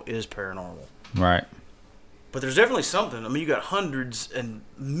supernatural is paranormal. Right. But there's definitely something. I mean, you got hundreds and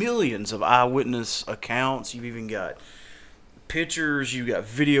millions of eyewitness accounts. You've even got pictures. You've got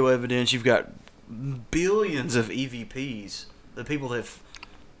video evidence. You've got billions of EVPs. The people have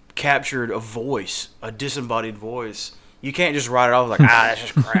captured a voice, a disembodied voice. You can't just write it off like, that's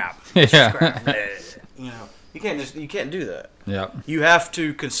just crap. That's just crap. You can't do that. Yeah. You have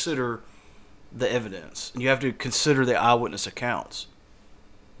to consider the evidence. You have to consider the eyewitness accounts.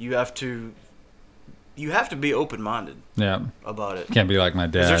 You have to be open-minded Yeah. about it. Can't be like my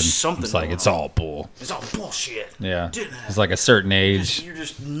dad. there's something It's like going it's on. all bull. It's all bullshit. Yeah. Didn't happen. It's like a certain age. You're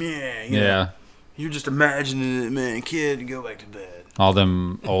just man. Yeah. You're just imagining it, man. Kid, go back to bed. All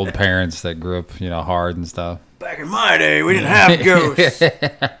them old parents that grew up, hard and stuff. Back in my day, we didn't have ghosts.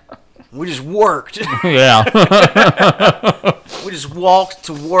 We just worked. Yeah. We just walked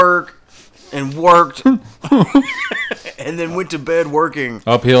to work and worked, and then went to bed working.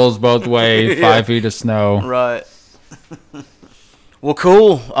 Up hills both ways, Yeah. 5 feet of snow. Right. Well,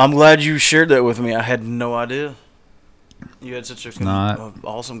 cool. I'm glad you shared that with me. I had no idea. You had such a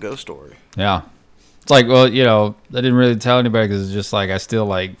awesome ghost story. Yeah. It's like, well, I didn't really tell anybody because it's just like I still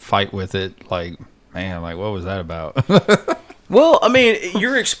like fight with it. Like, man, like what was that about? Well, I mean,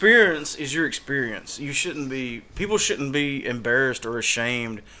 your experience is your experience. People shouldn't be embarrassed or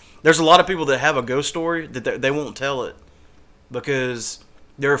ashamed. There's a lot of people that have a ghost story that they won't tell it because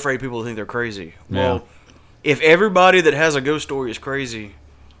they're afraid people will think they're crazy. Yeah. Well, if everybody that has a ghost story is crazy,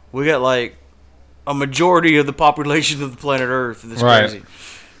 we got like a majority of the population of the planet Earth that's Right. crazy.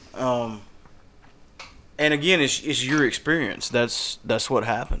 And again, it's your experience. That's what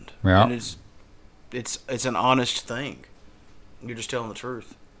happened. Yeah. And it's an honest thing. You're just telling the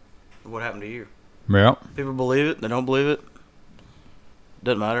truth of what happened to you. Yeah. People believe it. They don't believe it.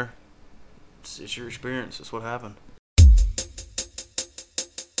 Doesn't matter. It's your experience. It's what happened.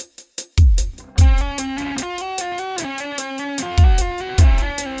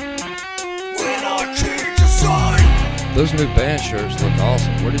 Those new band shirts look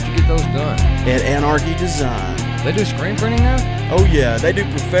awesome. Where did you get those done? At Anarchy Design. They do screen printing now? Oh yeah, they do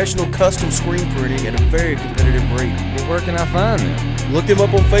professional custom screen printing at a very competitive rate. Well, where can I find them? Look them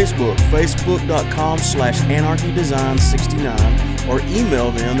up on Facebook, facebook.com/anarchydesign69, or email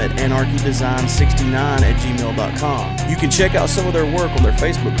them at anarchydesign69@gmail.com. You can check out some of their work on their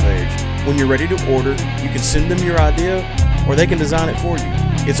Facebook page. When you're ready to order, you can send them your idea, or they can design it for you.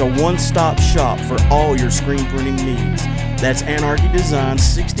 It's a one-stop shop for all your screen printing needs. That's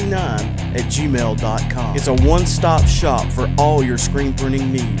anarchydesign69@gmail.com. It's a one-stop shop for all your screen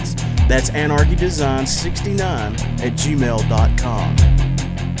printing needs. That's anarchydesign69@gmail.com.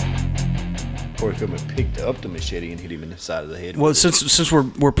 Corey Feldman picked up the machete and hit him in the side of the head. Well, since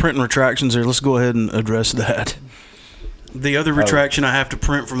we're printing retractions here, let's go ahead and address that. The other retraction I have to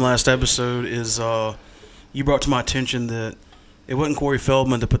print from last episode is you brought to my attention that it wasn't Corey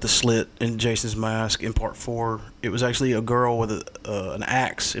Feldman that put the slit in Jason's mask in part 4. It was actually a girl with an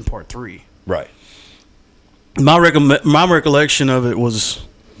axe in part 3. Right. My recollection of it was,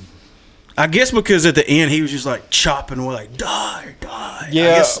 I guess because at the end he was just like chopping away, like die.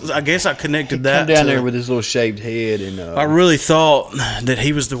 Yeah. I guess I connected He that come down to, there with his little shaved head, and I really thought that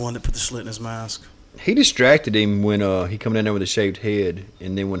he was the one that put the slit in his mask. he distracted him when he come down there with a shaved head,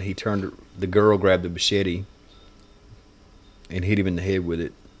 and then when he turned, the girl grabbed the machete and hit him in the head with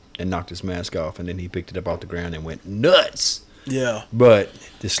it and knocked his mask off, and then he picked it up off the ground and went nuts. Yeah. But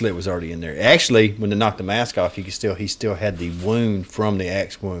the slit was already in there. Actually, when they knocked the mask off, he still had the wound from the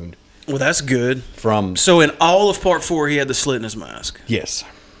axe wound. Well, that's good. From So in all of part 4, he had the slit in his mask. yes,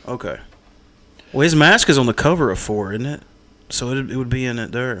 Okay. Well, his mask is on the cover of 4, isn't it? So it would be in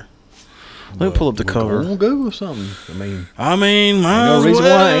it there. Let me pull up the cover. We'll Google something. I might mean, ain't no as reason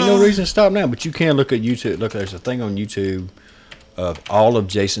well. why. Ain't no reason to stop now. But you can look at YouTube. Look, there's a thing on YouTube of all of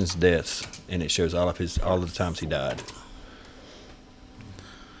Jason's deaths, and it shows all of the times he died.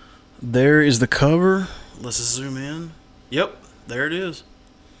 There is the cover. Let's zoom in. Yep, there it is.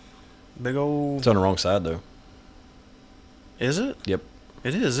 Big old. It's on the wrong side though. Is it? Yep.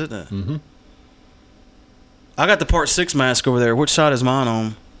 It is, isn't it? Mm-hmm. I got the part 6 mask over there. Which side is mine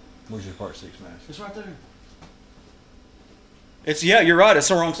on? Where's your part 6 mask? It's right there. You're right. It's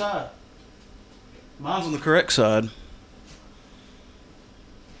the wrong side. Mine's on the correct side.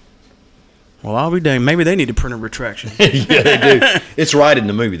 Well, I'll be dang. Maybe they need to print a retraction. Yeah, they do. It's right in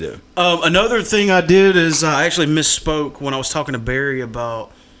the movie though. Another thing I did is I actually misspoke when I was talking to Barry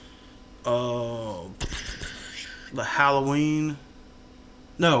about the Halloween.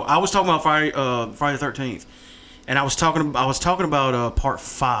 No, I was talking about Friday the 13th, and I was talking about part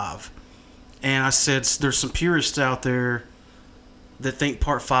 5, and I said there's some purists out there that think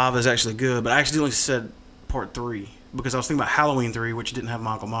part 5 is actually good, but I accidentally said part 3 because I was thinking about Halloween 3, which didn't have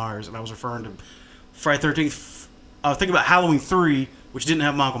Michael Myers, and I was referring to Friday the 13th. I was thinking about Halloween 3, which didn't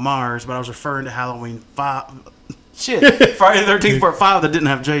have Michael Myers, but I was referring to Halloween 5. Friday the 13th part 5 that didn't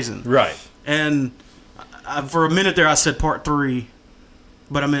have Jason. Right. And for a minute there, I said part 3,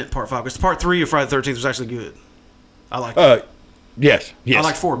 but I meant part 5 because part 3 of Friday the 13th was actually good. I like it. Yes. I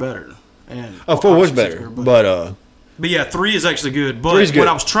like 4 better. And 4 was better, but yeah, 3 is actually good. But good. What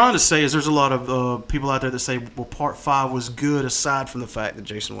I was trying to say is there's a lot of people out there that say, well, part 5 was good aside from the fact that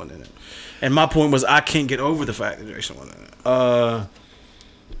Jason wasn't in it. And my point was I can't get over the fact that Jason wasn't in it.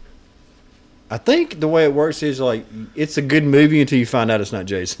 I think the way it works is like it's a good movie until you find out it's not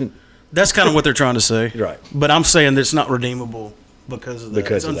Jason. That's kind of what they're trying to say. Right. But I'm saying that it's not redeemable because of that.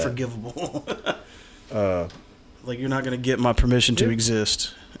 Because it's of that. unforgivable. Like you're not going to get my permission to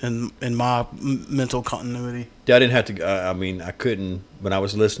exist in my mental continuity. I didn't have to. I mean, I couldn't. When I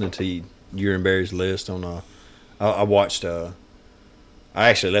was listening to you and Barry's list on, I watched. I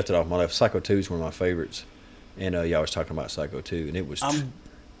actually left it off my left. Psycho 2 is one of my favorites, and y'all was talking about Psycho 2, and it was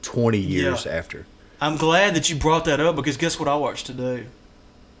 20 years after. I'm glad that you brought that up because guess what I watched today?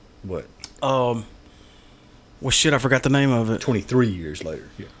 What? Well, shit, I forgot the name of it. 23 years later.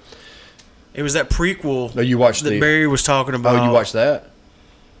 Yeah. It was that prequel. No, you watched that Barry was talking about. Oh, you watched that?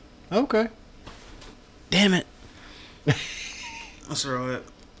 Okay. Damn it. That's all right.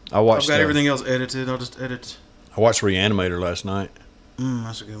 I've got everything else edited. I'll just edit. I watched Reanimator last night.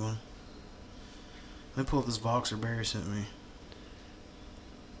 That's a good one. Let me pull up this Voxer Barry sent me.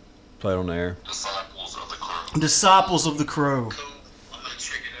 Play it on the air. Disciples of the Crow. Disciples of the Crow. Cool. I'm gonna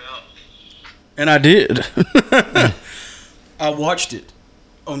check it out. And I did. I watched it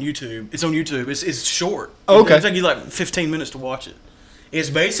on YouTube. It's on YouTube. It's short. Okay. It'll take you like 15 minutes to watch it. It's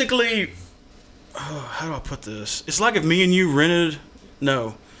basically, how do I put this? It's like if me and you rented.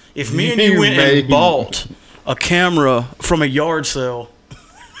 No, if me and you went and bought a camera from a yard sale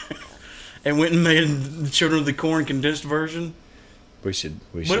and went and made the Children of the Corn condensed version. We should.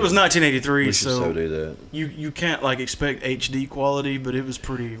 But it was 1983, we should so do that. You can't like expect HD quality, but it was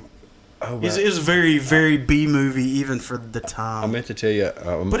pretty. Oh, right. It was very, very B movie even for the time. I meant to tell you,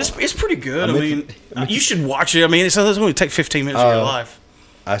 but it's pretty good. I mean, you should watch it. I mean, it's only take 15 minutes of your life.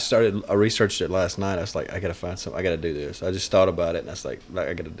 I researched it last night. I was like, I gotta find something. I gotta do this. I just thought about it, and I was like,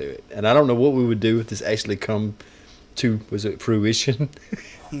 I gotta do it. And I don't know what we would do if this actually come to fruition.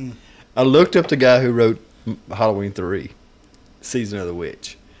 I looked up the guy who wrote Halloween 3, Season of the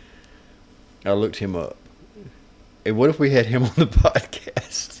Witch. I looked him up. And what if we had him on the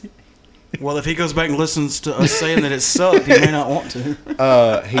podcast? Well, if he goes back and listens to us saying that it sucked, he may not want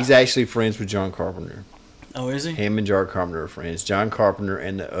to. He's actually friends with John Carpenter. Oh, is he? Him and John Carpenter are friends. John Carpenter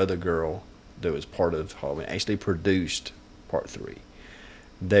and the other girl that was part of Halloween actually produced part 3.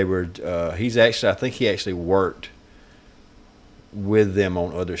 They were. He's actually. I think he actually worked with them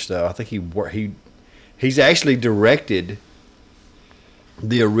on other stuff. I think he's actually directed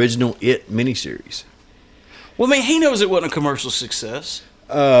the original It miniseries. Well, I mean, he knows it wasn't a commercial success.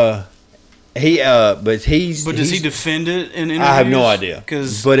 But does he defend it in interviews? I have no idea.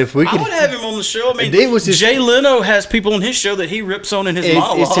 But if we could, I would have him on the show. I mean, Jay Leno has people on his show that he rips on in his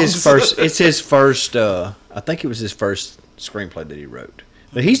monologues. It's his first. I think it was his first screenplay that he wrote.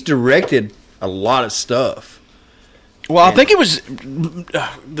 But he's directed a lot of stuff. Well, I think it was.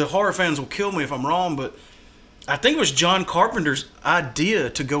 The horror fans will kill me if I'm wrong, but I think it was John Carpenter's idea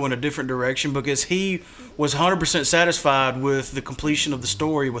to go in a different direction because he was 100% satisfied with the completion of the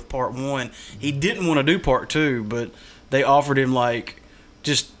story with part 1. He didn't want to do part 2, but they offered him like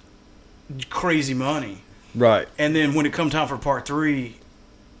just crazy money. Right. And then when it come time for part 3,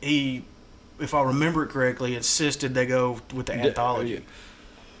 he, if I remember it correctly, insisted they go with the anthology.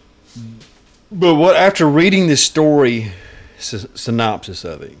 But after reading the story synopsis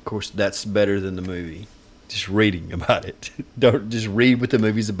of it, of course, that's better than the movie. Just reading about it. Don't just read what the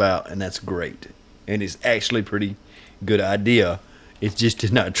movie's about, and that's great. And it's actually a pretty good idea. It just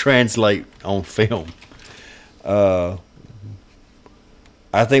did not translate on film. I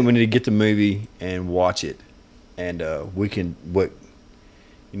think we need to get the movie and watch it, and we can. You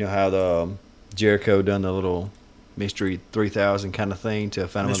know how the Jericho done the little Mystery 3000 kind of thing to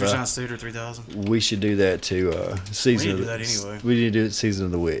Phantom of Mystery the Science Theater 3000. We should do that to season. We need to of do that anyway. We need to do it season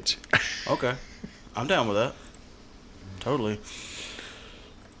of the witch. Okay, I'm down with that. Totally.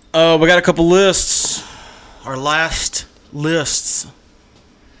 We got a couple lists. Our last lists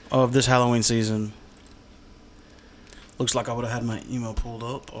of this Halloween season. Looks like I would have had my email pulled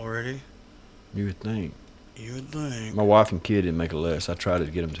up already. You would think. You would think. My wife and kid didn't make a list. I tried to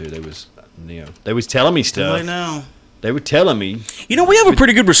get them to. They was telling me Too stuff. late now. They were telling me, You know, we have a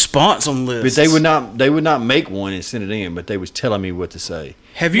pretty good response on lists. but they would not make one and send it in. But they was telling me what to say.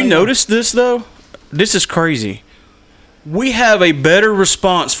 Have you noticed this, though? This is crazy. We have a better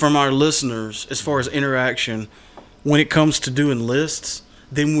response from our listeners as far as interaction when it comes to doing lists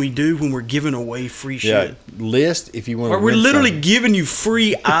than we do when we're giving away free shit. List if you want. Or we're literally giving you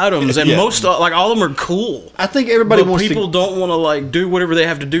free items, and Yeah. most, like, all of them are cool. I think everybody But wants people to. don't want to, like, do whatever they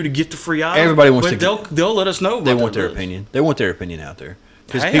have to do to get the free item. Everybody wants but to- they'll let us know about They want their list. opinion. They want their opinion out there.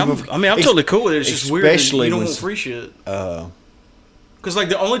 Because Hey, I'm totally cool with it. It's just weird that especially you don't when want free shit. Uh, Because, like,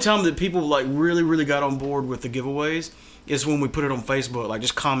 the only time that people, like, really, really got on board with the giveaways is when we put it on Facebook. Like,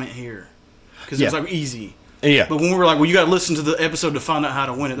 just comment here. Because it's, Yeah. like, easy. yeah. But when we were like, well, you got to listen to the episode to find out how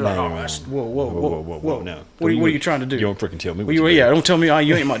to win it. They're like, No, oh, no, that's, no. whoa. No. What are you trying to do? You don't freaking tell me. Well, yeah, don't tell me,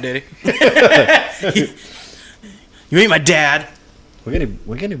 you ain't my daddy. You ain't my dad. We get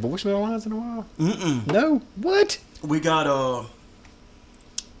any voicemail lines in a while? No. What? We got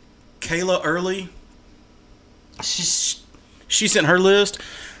Kayla Early. She sent her list,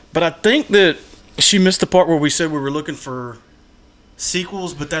 but I think that she missed the part where we said we were looking for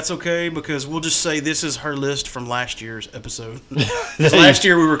sequels, but that's okay because we'll just say this is her list from last year's episode. 'Cause last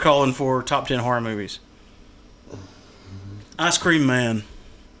year we were calling for top 10 horror movies. Ice Cream Man.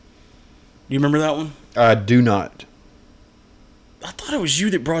 Do you remember that one? I do not. I thought it was you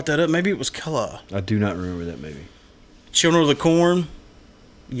that brought that up. Maybe it was Kayla. I do not remember that movie. Children of the Corn.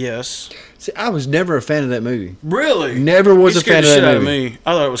 Yes. See, I was never a fan of that movie. Really? Never was You a scared fan the of shit that out of movie. me.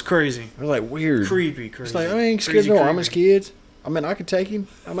 I thought it was crazy. I was like weird. Creepy. It's like I ain't scared Crazy of no creepy. Amish kids. I mean, I could take him.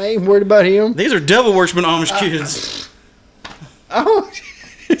 I ain't worried about him. These are devil worshiping Amish kids. Oh,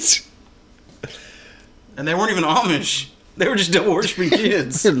 And they weren't even Amish. They were just devil worshiping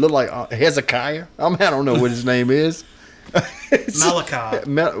kids. it looked like Hezekiah. I don't know what his name is. Malachi.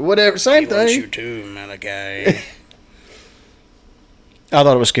 Whatever, same thing. too, Malachi. I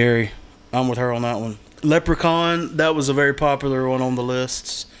thought it was scary. I'm with her on that one. Leprechaun, that was a very popular one on the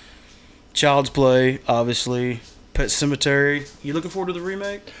lists. Child's Play, obviously. Pet Cemetery. You looking forward to the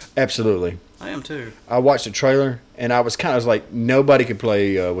remake? Absolutely. I am too. I watched the trailer and I was kind of like, nobody could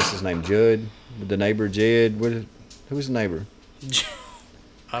play. What's his name? Judd, the neighbor. Jed. Who was the neighbor?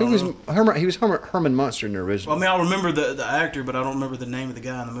 I Who don't was know. He was Herman Munster in the original. Well, I mean, I remember the actor, but I don't remember the name of the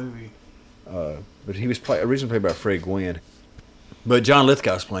guy in the movie. But he was originally played by Fred Gwynn. But John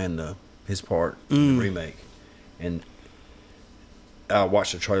Lithgow's playing his part in the remake. And I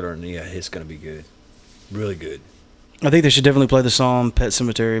watched the trailer and yeah, it's going to be good. Really good. I think they should definitely play the song Pet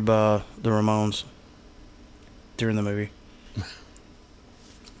Cemetery by the Ramones during the movie.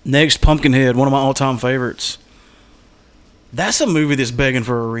 Next, Pumpkinhead, one of my all-time favorites. That's a movie that's begging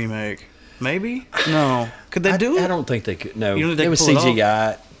for a remake. Maybe? No. Could they do it? I don't think they could. No. You don't think they it was could pull it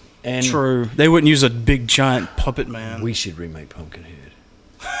CGI. And True. They wouldn't use a big, giant puppet man. we should remake Pumpkinhead.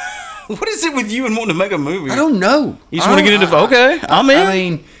 What is it with you and wanting to make a movie? I don't know. You just want to get into... Okay, I'm in.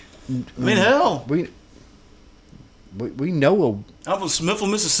 I mean, hell. We know I'm from Smithville,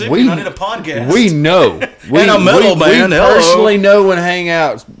 Mississippi, We- and I did a podcast. we know we, And a metal band, We hello. personally know and hang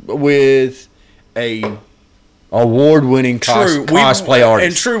out with a award-winning cosplay artist.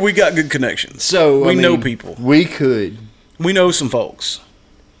 And true, we got good connections. So we I know mean, people. We could. We know some folks.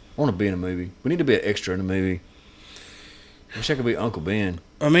 I want to be in a movie. We need to be an extra in a movie. Wish I could be Uncle Ben.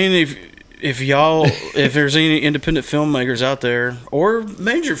 I mean, if there's any independent filmmakers out there or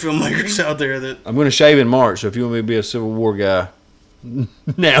major filmmakers out there that I'm going to shave in March, so if you want me to be a Civil War guy,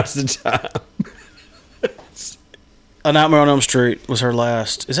 now's the time. A Nightmare on Elm Street was her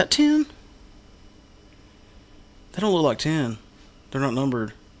last. Is that 10? They don't look like 10. They're not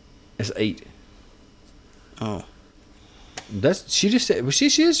numbered. It's 8. Oh, She just said. Well, she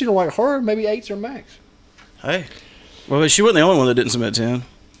is. You know, like horror. Maybe 8's her max. hey. Well, she wasn't the only one that didn't submit 10.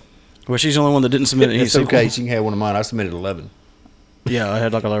 Well, she's the only one that didn't submit any It's sequel. okay. She can have one of mine. I submitted 11. Yeah, I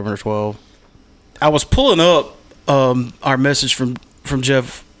had like 11 or 12. I was pulling up our message from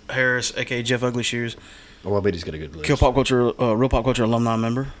Jeff Harris, aka Jeff Ugly Shoes, Oh, I bet he's got a good list. Real Pop Culture alumni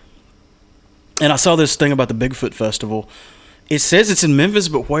member. And I saw this thing about the Bigfoot Festival. It says it's in Memphis,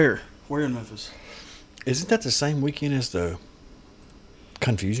 but where? Where in Memphis? Isn't that the same weekend as the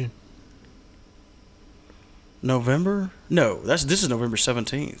Confusion? November? No, this is November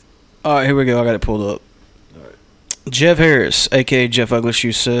 17th. All right, here we go. I got it pulled up. All right. Jeff Harris, a.k.a. Jeff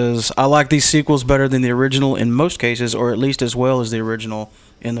Uglyshoe, says, I like these sequels better than the original in most cases, or at least as well as the original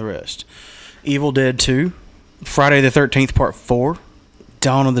in the rest. Evil Dead 2, Friday the 13th Part 4,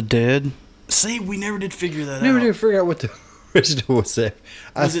 Dawn of the Dead. See, we never did figure that Never out. did figure out what the original was there.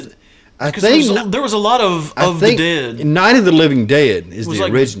 Was it- I Because think there was a lot of I the think Dead. Night of the Living Dead is Was the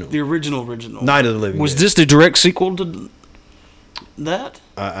like original. The original. Night of the Living Was Dead. this the direct sequel to that?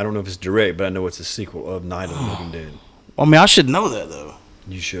 I don't know if it's direct, but I know it's a sequel of Night of the Living Dead. I mean, I should know that, though.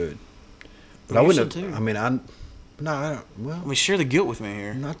 You should. But You I wouldn't should, have. too. I mean, I don't. Well, I mean, share the guilt with me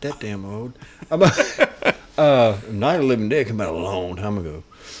here. I'm not that damn old. Night of the Living Dead came out a long time ago.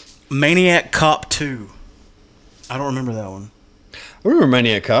 Maniac Cop 2. I don't remember that one. I remember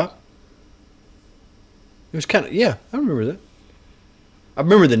Maniac Cop. It was kind of, yeah, I remember that. I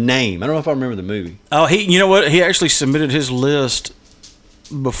remember the name. I don't know if I remember the movie. Oh, you know what? He actually submitted his list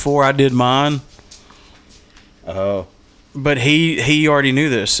before I did mine, Oh. but he already knew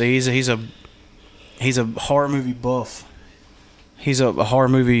this. He's a horror movie buff. He's a horror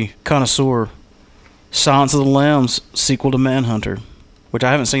movie connoisseur. Silence of the Lambs sequel to Manhunter, which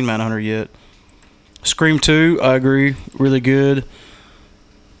I haven't seen Manhunter yet. Scream 2, I agree, really good.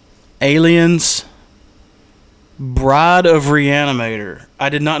 Aliens, Bride of Reanimator. I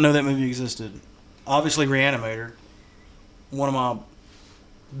did not know that movie existed. Obviously, Reanimator, one of my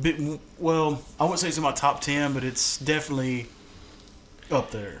well, I wouldn't say it's in my top 10, but it's definitely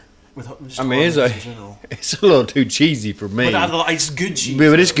up there with just I mean, horror movies in general. it's a little too cheesy for me. But it's good cheese.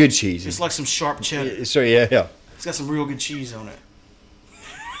 But it's good cheese. It's like some sharp cheddar. So yeah. It's got some real good cheese on it.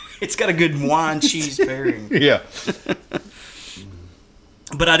 It's got a good wine cheese pairing. Yeah.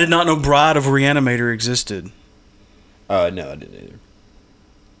 But I did not know Bride of Reanimator existed. No, I didn't either.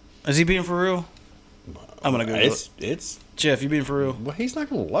 Is he being for real? I'm gonna go. It's Jeff, you being for real? well, he's not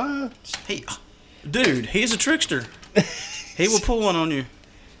gonna lie. Dude, he's a trickster. He will pull one on you.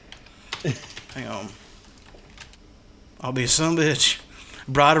 Hang on. I'll be a son of a bitch.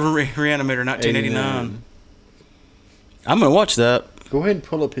 Bride of Reanimator, 1989. I'm gonna watch that. Go ahead and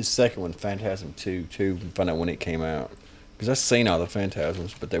pull up his second one, Phantasm 2, and find out when it came out. Because I've seen all the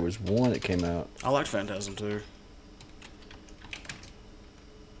Phantasms, but there was one that came out. I liked Phantasm too.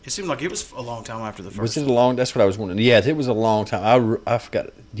 It seemed like it was a long time after the first. Was it a long? That's what I was wondering. Yeah, it was a long time. I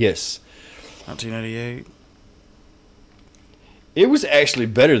forgot. Yes, 1988. it was actually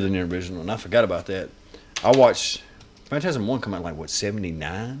better than the original, and I forgot about that. I watched Phantasm 1 come out like what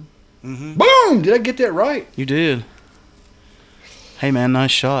 79. Mm-hmm. Boom! Did I get that right? You did. Hey man, nice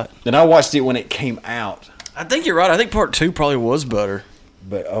shot. Then I watched it when it came out. I think you're right. I think part 2 probably was better.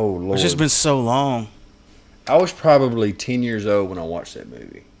 But oh lord, It's just been so long. I was probably 10 years old when I watched that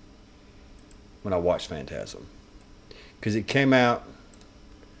movie. When I watched Phantasm, because it came out.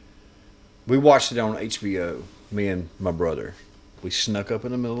 We watched it on HBO. Me and my brother. We snuck up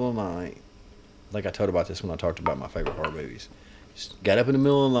in the middle of the night. Like I told about this when I talked about my favorite horror movies. Just got up in the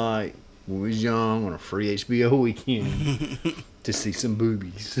middle of the night when we was young on a free HBO weekend to see some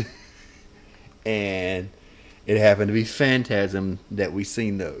boobies. And it happened to be Phantasm that we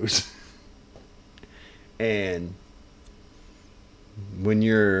seen those. And when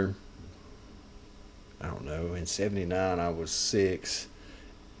you're, I don't know, in 79 I was 6.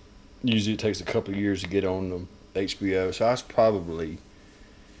 Usually it takes a couple of years to get on the HBO. So I was probably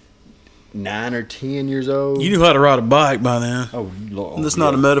 9 or 10 years old. You knew how to ride a bike by then. Oh, Lord. That's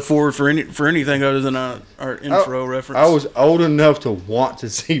not a metaphor for anything other than our intro reference. I was old enough to want to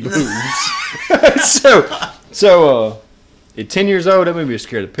see boobs. so at 10 years old, that movie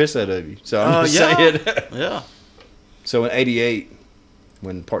scared the piss out of you. So I'm just saying. Yeah. So in 88,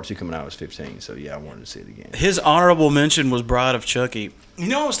 when part 2 coming out, I was 15. So yeah, I wanted to see it again. His honorable mention was Bride of Chucky. You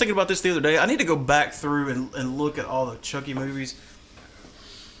know, I was thinking about this the other day. I need to go back through and look at all the Chucky movies.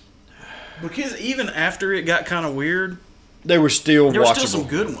 Because even after it got kind of weird, They were still there were watchable. still some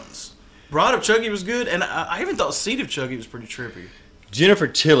good ones. Bride of Chucky was good, and I even thought Seed of Chucky was pretty trippy. Jennifer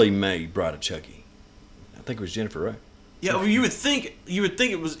Tilly made Bride of Chucky. I think it was Jennifer, right? Yeah, well, you would think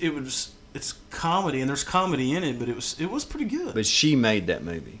it's comedy, and there's comedy in it, but it was pretty good. But she made that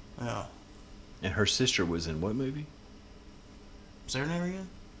movie. Yeah. And her sister was in what movie? Is that her name again?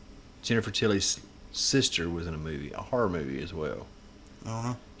 Jennifer Tilly's sister was in a movie, a horror movie as well. I don't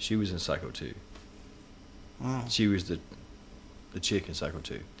know. She was in Psycho 2. Oh. She was the chick in Psycho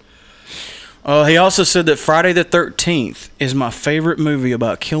 2. He also said that Friday the 13th is my favorite movie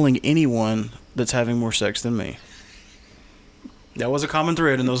about killing anyone that's having more sex than me. That was a common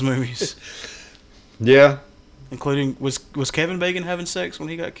thread in those movies. Yeah. Including, was Kevin Bacon having sex when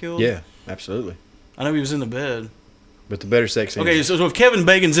he got killed? Yeah, absolutely. I know he was in the bed. But the better sex scenes. Okay, so if Kevin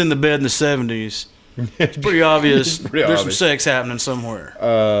Bacon's in the bed in the 70s, it's pretty obvious It's pretty there's obvious. some sex happening somewhere.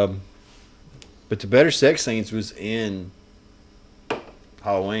 But the better sex scenes was in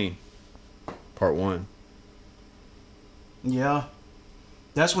Halloween, Part 1. Yeah.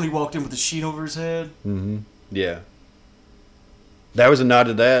 That's when he walked in with the sheet over his head, Mm-hmm. Yeah. That was a nod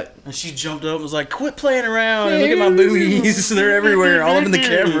to that. and she jumped up and was like, "Quit playing around and look at my boobies. They're everywhere, all up in the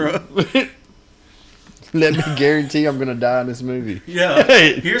camera." Let me guarantee I'm gonna die in this movie. Yeah.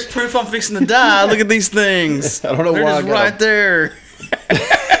 Here's proof I'm fixing to die. Look at these things. I don't know They're why I just got right there.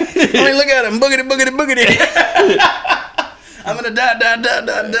 I mean, look at him. Boogity, boogity, boogity. I'm going to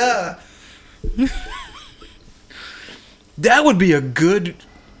die. That would be a good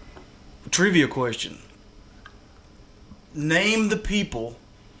trivia question. Name the people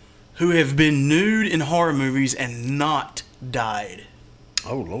who have been nude in horror movies and not died.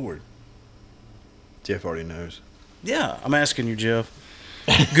 Oh Lord. Jeff already knows. Yeah, I'm asking you, Jeff.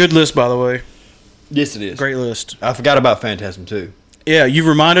 Good list, by the way. Yes, it is. Great list. I forgot about Phantasm too. Yeah, you've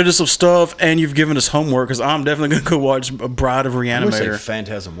reminded us of stuff, and you've given us homework, because I'm definitely going to go watch Bride of I'm gonna say Reanimator.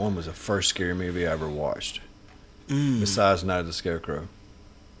 Phantasm 1 was the first scary movie I ever watched. Besides Night of the Scarecrow.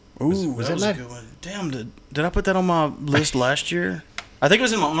 Ooh, was that that was a night? good one. Damn, did I put that on my list last year? I think it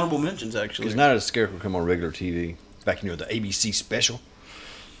was in my honorable mentions, actually. Because Night of the Scarecrow come on regular TV. Back in the ABC special.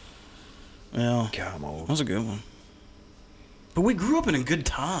 Yeah, God, I'm that old. was a good one. But we grew up in a good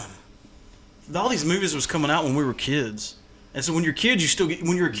time. All these movies was coming out when we were kids. And so when you're kids,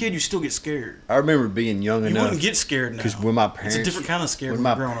 when you're a kid, you still get scared. I remember being young You enough. wouldn't get scared now. Because when my parents... It's a different kind of scared when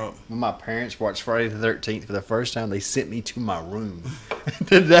when my, you're growing up. when my parents watched Friday the 13th for the first time, they sent me to my room.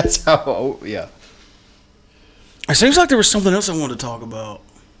 That's how old... Yeah. It seems like there was something else I wanted to talk about.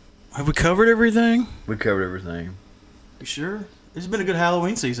 Have we covered everything? We covered everything. You sure? It's been a good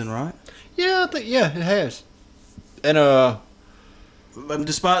Halloween season, right? Yeah, I think... Yeah, it has. And,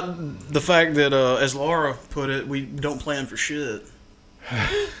 Despite the fact that, as Laura put it, we don't plan for shit.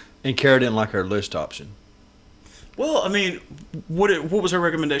 and Kara didn't like our list option. Well, I mean, what was her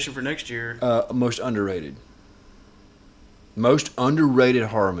recommendation for next year? Most underrated. Most underrated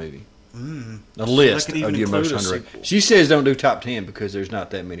horror movie. A list could even of your most include a underrated. sequel. She says don't do top 10 because there's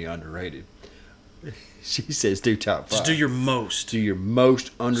not that many underrated. She says do top 5. Just do your most. Do your most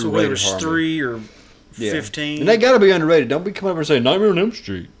So underrated whether it's horror movie. 3 or Yeah. 15. And they got to be underrated. Don't be coming over and saying Nightmare on Elm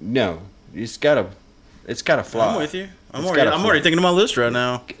Street. No, it's got to fly. I'm with you. I'm It's already gotta fly. thinking of my list right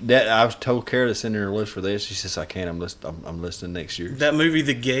now. That I was told Kara to send her a list for this. She says I can't. I'm listening next year. That movie,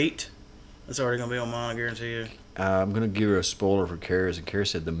 The Gate, that's already going to be on mine, I guarantee you. I'm gonna give her a spoiler for Kara's, and Kara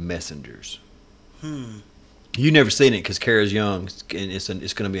said The Messengers. You never seen it because Kara's young, and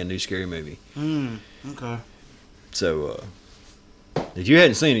it's gonna be a new scary movie. Okay. So if you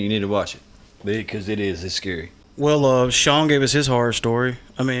hadn't seen it, you need to watch it because it's scary. Well, Sean gave us his horror story.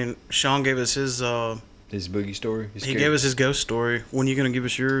 I mean, Sean gave us his, His boogie story. It's he scary. gave us his ghost story. When are you going to give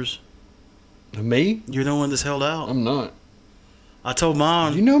us yours? Me? You're the one that's held out. I'm not. I told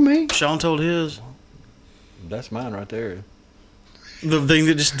mine. You know me? Sean told his. That's mine right there. The thing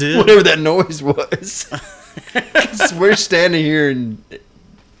that just did. Whatever that noise was. 'Cause we're standing here and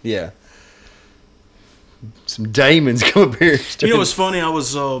yeah, some demons come up here. You know what's funny? I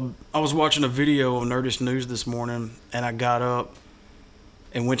was watching a video on Nerdist News this morning, and I got up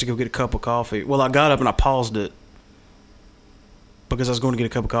and went to go get a cup of coffee. Well, I got up and I paused it because I was going to get a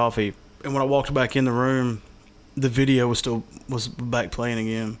cup of coffee. And when I walked back in the room, the video was back playing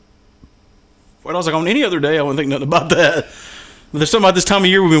again. And I was like, on any other day, I wouldn't think nothing about that. But there's something about this time of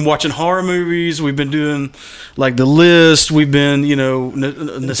year. We've been watching horror movies. We've been doing like The List. We've been,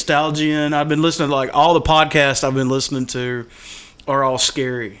 nostalgia. And I've been listening to like all the podcasts I've been listening to are all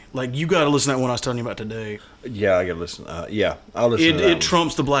scary. Like you got to listen to that one I was telling you about today. Yeah, I gotta listen. Yeah, I'll listen to that It one.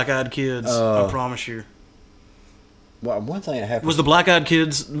 trumps the Black Eyed Kids. I promise you. Well, one thing I have Was the Black Eyed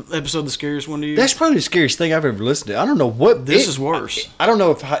Kids episode the scariest one to you? that's probably the scariest thing I've ever listened to. I don't know what This is worse. I don't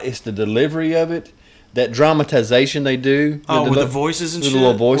know if it's the delivery of it, that dramatization they do. With the voices and with shit. the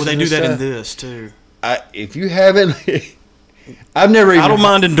little voices Well, they do and that in stuff. this too. If you haven't, I've never even. I don't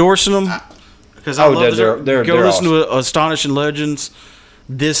mind endorsing them because I Oh, love they're go listen awesome. to Astonishing Legends.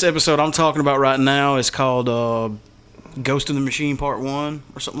 This episode I'm talking about right now is called Ghost in the Machine Part 1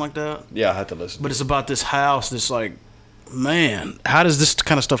 or something like that. Yeah, I have to listen. But it's about this house that's like, man, how does this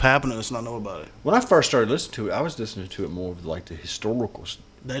kind of stuff happen to us and I know about it? When I first started listening to it, I was listening to it more of like the historical.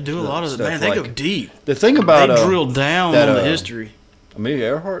 They do a lot of it. Stuff Man, they go like- deep. The thing about They drill down that, on the history. Amelia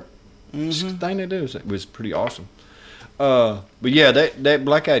Earhart, the thing they do was pretty awesome. But yeah, that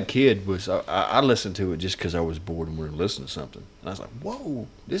Black Eyed Kid was. I listened to it just because I was bored and wanted to listen to something, and I was like, "Whoa,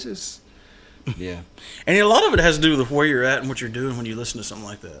 this is Yeah. And a lot of it has to do with where you're at and what you're doing when you listen to something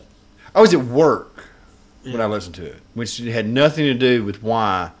like that. I was at work when Yeah. I listened to it, which had nothing to do with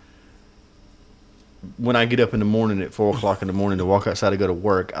why. When I get up in the morning at 4 o'clock in the morning to walk outside to go to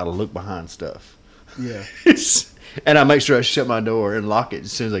work, I look behind stuff. Yeah. And I make sure I shut my door and lock it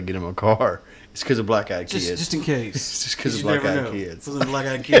as soon as I get in my car. It's because of black-eyed kids. Just in case. It's just because of You never black-eyed know. kids. Those are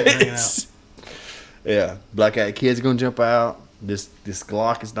black-eyed kids hanging out. Yeah, black-eyed kids are gonna jump out. This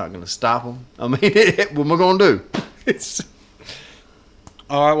Glock is not gonna stop them. I mean, what am I gonna do? It's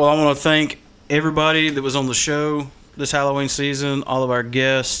All right, well, I want to thank everybody that was on the show this Halloween season, all of our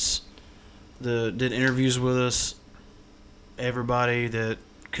guests that did interviews with us, everybody that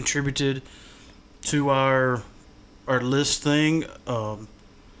contributed to our list thing.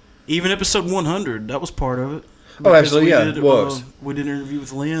 Even episode 100, that was part of it. Oh, Because absolutely, yeah, it was. We did an interview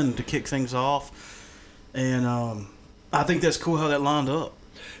with Lynn to kick things off, and I think that's cool how that lined up.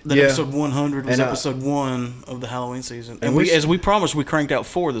 That Yeah. episode 100 was And, episode 1 of the Halloween season, and we- as we promised, we cranked out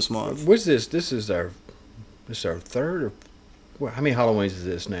 4 this month. what's this? This is our third or what, how many Halloweens is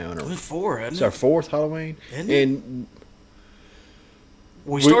this now? It was 4, It's hadn't our it? fourth Halloween, Isn't it? and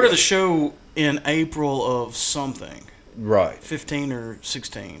We started the show in April of something, right. 15 or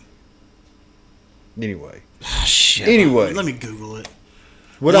 16. Anyway, Shit. Anyway. let me Google it.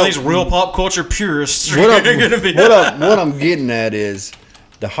 what One of I- these real pop culture purists are what going to be. what I'm getting at is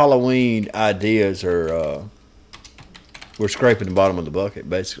the Halloween ideas are we're scraping the bottom of the bucket,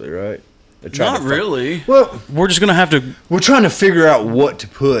 basically, right? They're trying Not to fi- really. Well, We're just going to have to. we're trying to figure out what to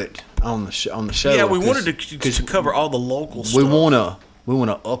put on the show. Yeah, we wanted to cover all the local stuff. We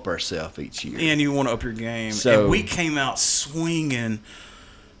wanna up ourselves each year. And you want to up your game. So- And we came out swinging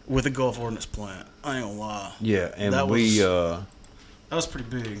with a Gulf Ordnance plant. I ain't gonna lie. Yeah, and That we That was pretty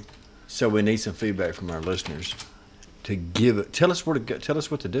big. so we need some feedback from our listeners to give it. Tell us where to go. Tell us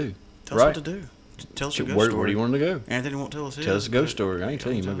what to do. Tell right? us what to do. Tell us your ghost Where story. do you want to go? Anthony won't tell us his. Tell us a ghost but- story. I ain't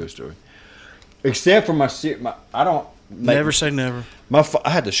telling you my tell ghost story. Except for my I don't make, Never say never. I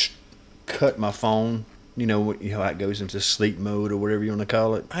had to cut my phone. You know how it goes into sleep mode or whatever you want to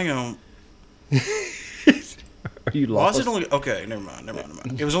call it. Hang on. Are you Why lost? is it only okay? Never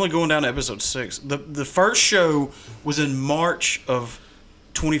mind. It was only going down to episode 6. The first show was in March of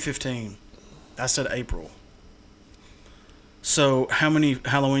 2015. I said April. So how many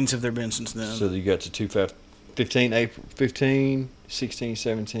Halloweens have there been since then? So you got to 15, April 15, 16,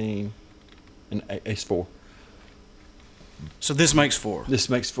 17, and it's 4. So this makes 4. This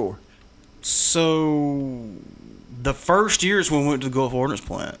makes 4. So the first year is when we went to the Gulf Ordnance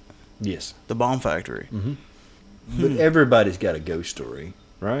Plant, Yes. the bomb factory. But everybody's got a ghost story,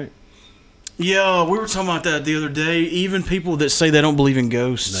 right? Yeah, we were talking about that the other day. Even people that say they don't believe in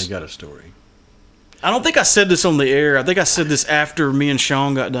ghosts. They got a story. I don't think I said this on the air. I think I said this after me and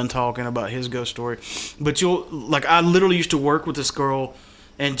Sean got done talking about his ghost story. But I literally used to work with this girl,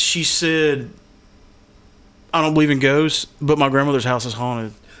 and she said, I don't believe in ghosts, but my grandmother's house is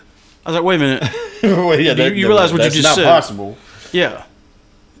haunted. I was like, wait a minute. Well, yeah, You realize what you just said. That's not possible. Yeah.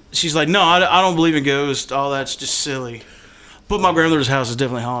 She's like, no, I don't believe in ghosts. All that's just silly. But my grandmother's house is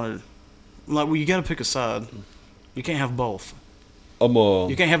definitely haunted. I'm like, well, you got to pick a side. You can't have both.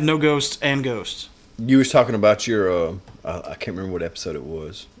 You can't have no ghosts and ghosts. You was talking about your, I can't remember what episode it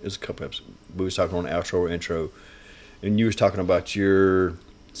was. It was a couple episodes. We was talking on the outro or intro, and you was talking about your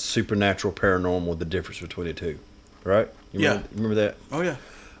supernatural paranormal, the difference between the two, right? You remember that? Oh, yeah.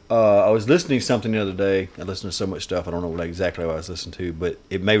 I was listening to something the other day. I listen to so much stuff. I don't know what exactly what I was listening to, but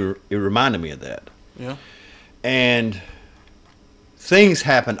it reminded me of that. Yeah. And things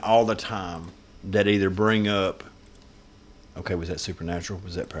happen all the time that either bring up, okay, was that supernatural?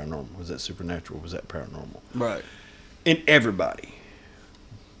 Was that paranormal? Was that supernatural? Was that paranormal? Right. In everybody.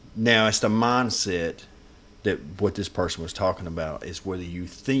 Now, it's the mindset that what this person was talking about is whether you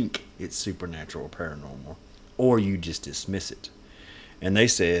think it's supernatural or paranormal, or you just dismiss it. And they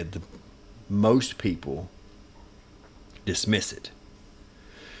said most people dismiss it.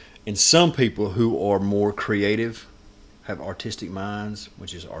 And some people who are more creative, have artistic minds,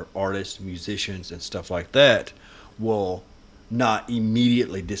 which is artists, musicians, and stuff like that, will not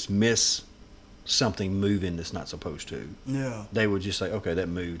immediately dismiss something moving that's not supposed to. Yeah. They would just say, okay, that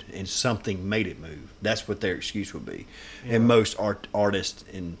moved, and something made it move. That's what their excuse would be. And most artists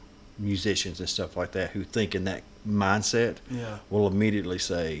and musicians and stuff like that who think in that mindset will immediately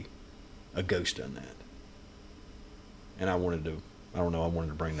say, a ghost done that. And I wanted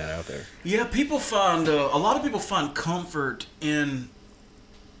to bring that out there. Yeah, people find a lot of people find comfort in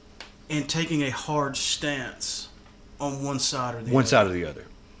taking a hard stance on one side or the other. One side or the other.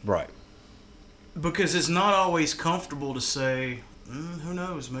 Right. Because it's not always comfortable to say, Who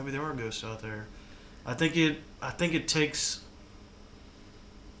knows? Maybe there are ghosts out there. I think it takes.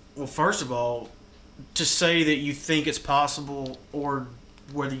 Well, first of all, to say that you think it's possible, or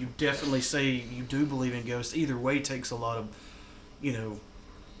whether you definitely say you do believe in ghosts, either way takes a lot of,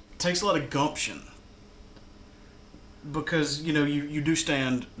 takes a lot of gumption. Because you do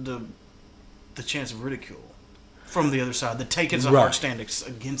stand the chance of ridicule from the other side. The take is a hard stand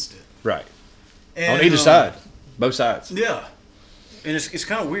against it. Right. And, on either side, both sides. Yeah, and it's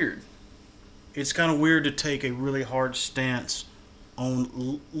kind of weird. It's kind of weird to take a really hard stance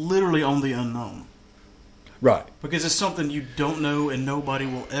on literally on the unknown. Right. Because it's something you don't know and nobody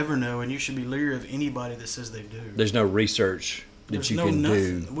will ever know, and you should be leery of anybody that says they do. There's no research that There's you no can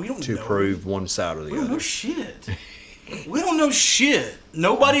nothing. do We don't to know. prove one side or the We don't other. know shit. We don't know shit.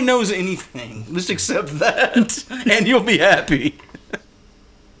 Nobody knows anything. Just accept that, and you'll be happy.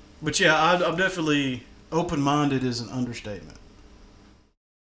 But yeah, I'm definitely open-minded is an understatement.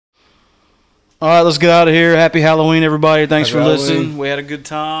 All right, let's get out of here. Happy Halloween, everybody. Thanks Happy for Halloween. listening. We had a good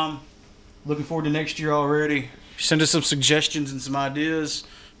time. Looking forward to next year already. Send us some suggestions and some ideas.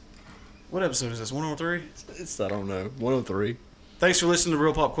 What episode is this? 103? I don't know. 103. Thanks for listening to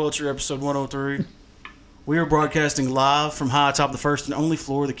Real Pop Culture, episode 103. We are broadcasting live from high atop the first and only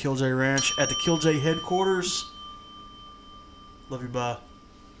floor of the Killj Ranch at the Killj headquarters. Love you, bye.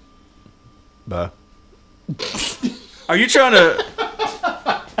 Bye. Are you trying to...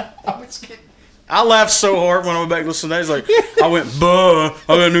 I laughed so hard when I went back to listen to that. It's like, I went, buh. I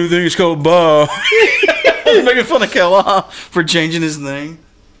got a new thing. It's called buh. He's making fun of Kella for changing his thing.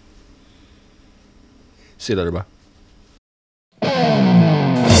 See you later. Bye.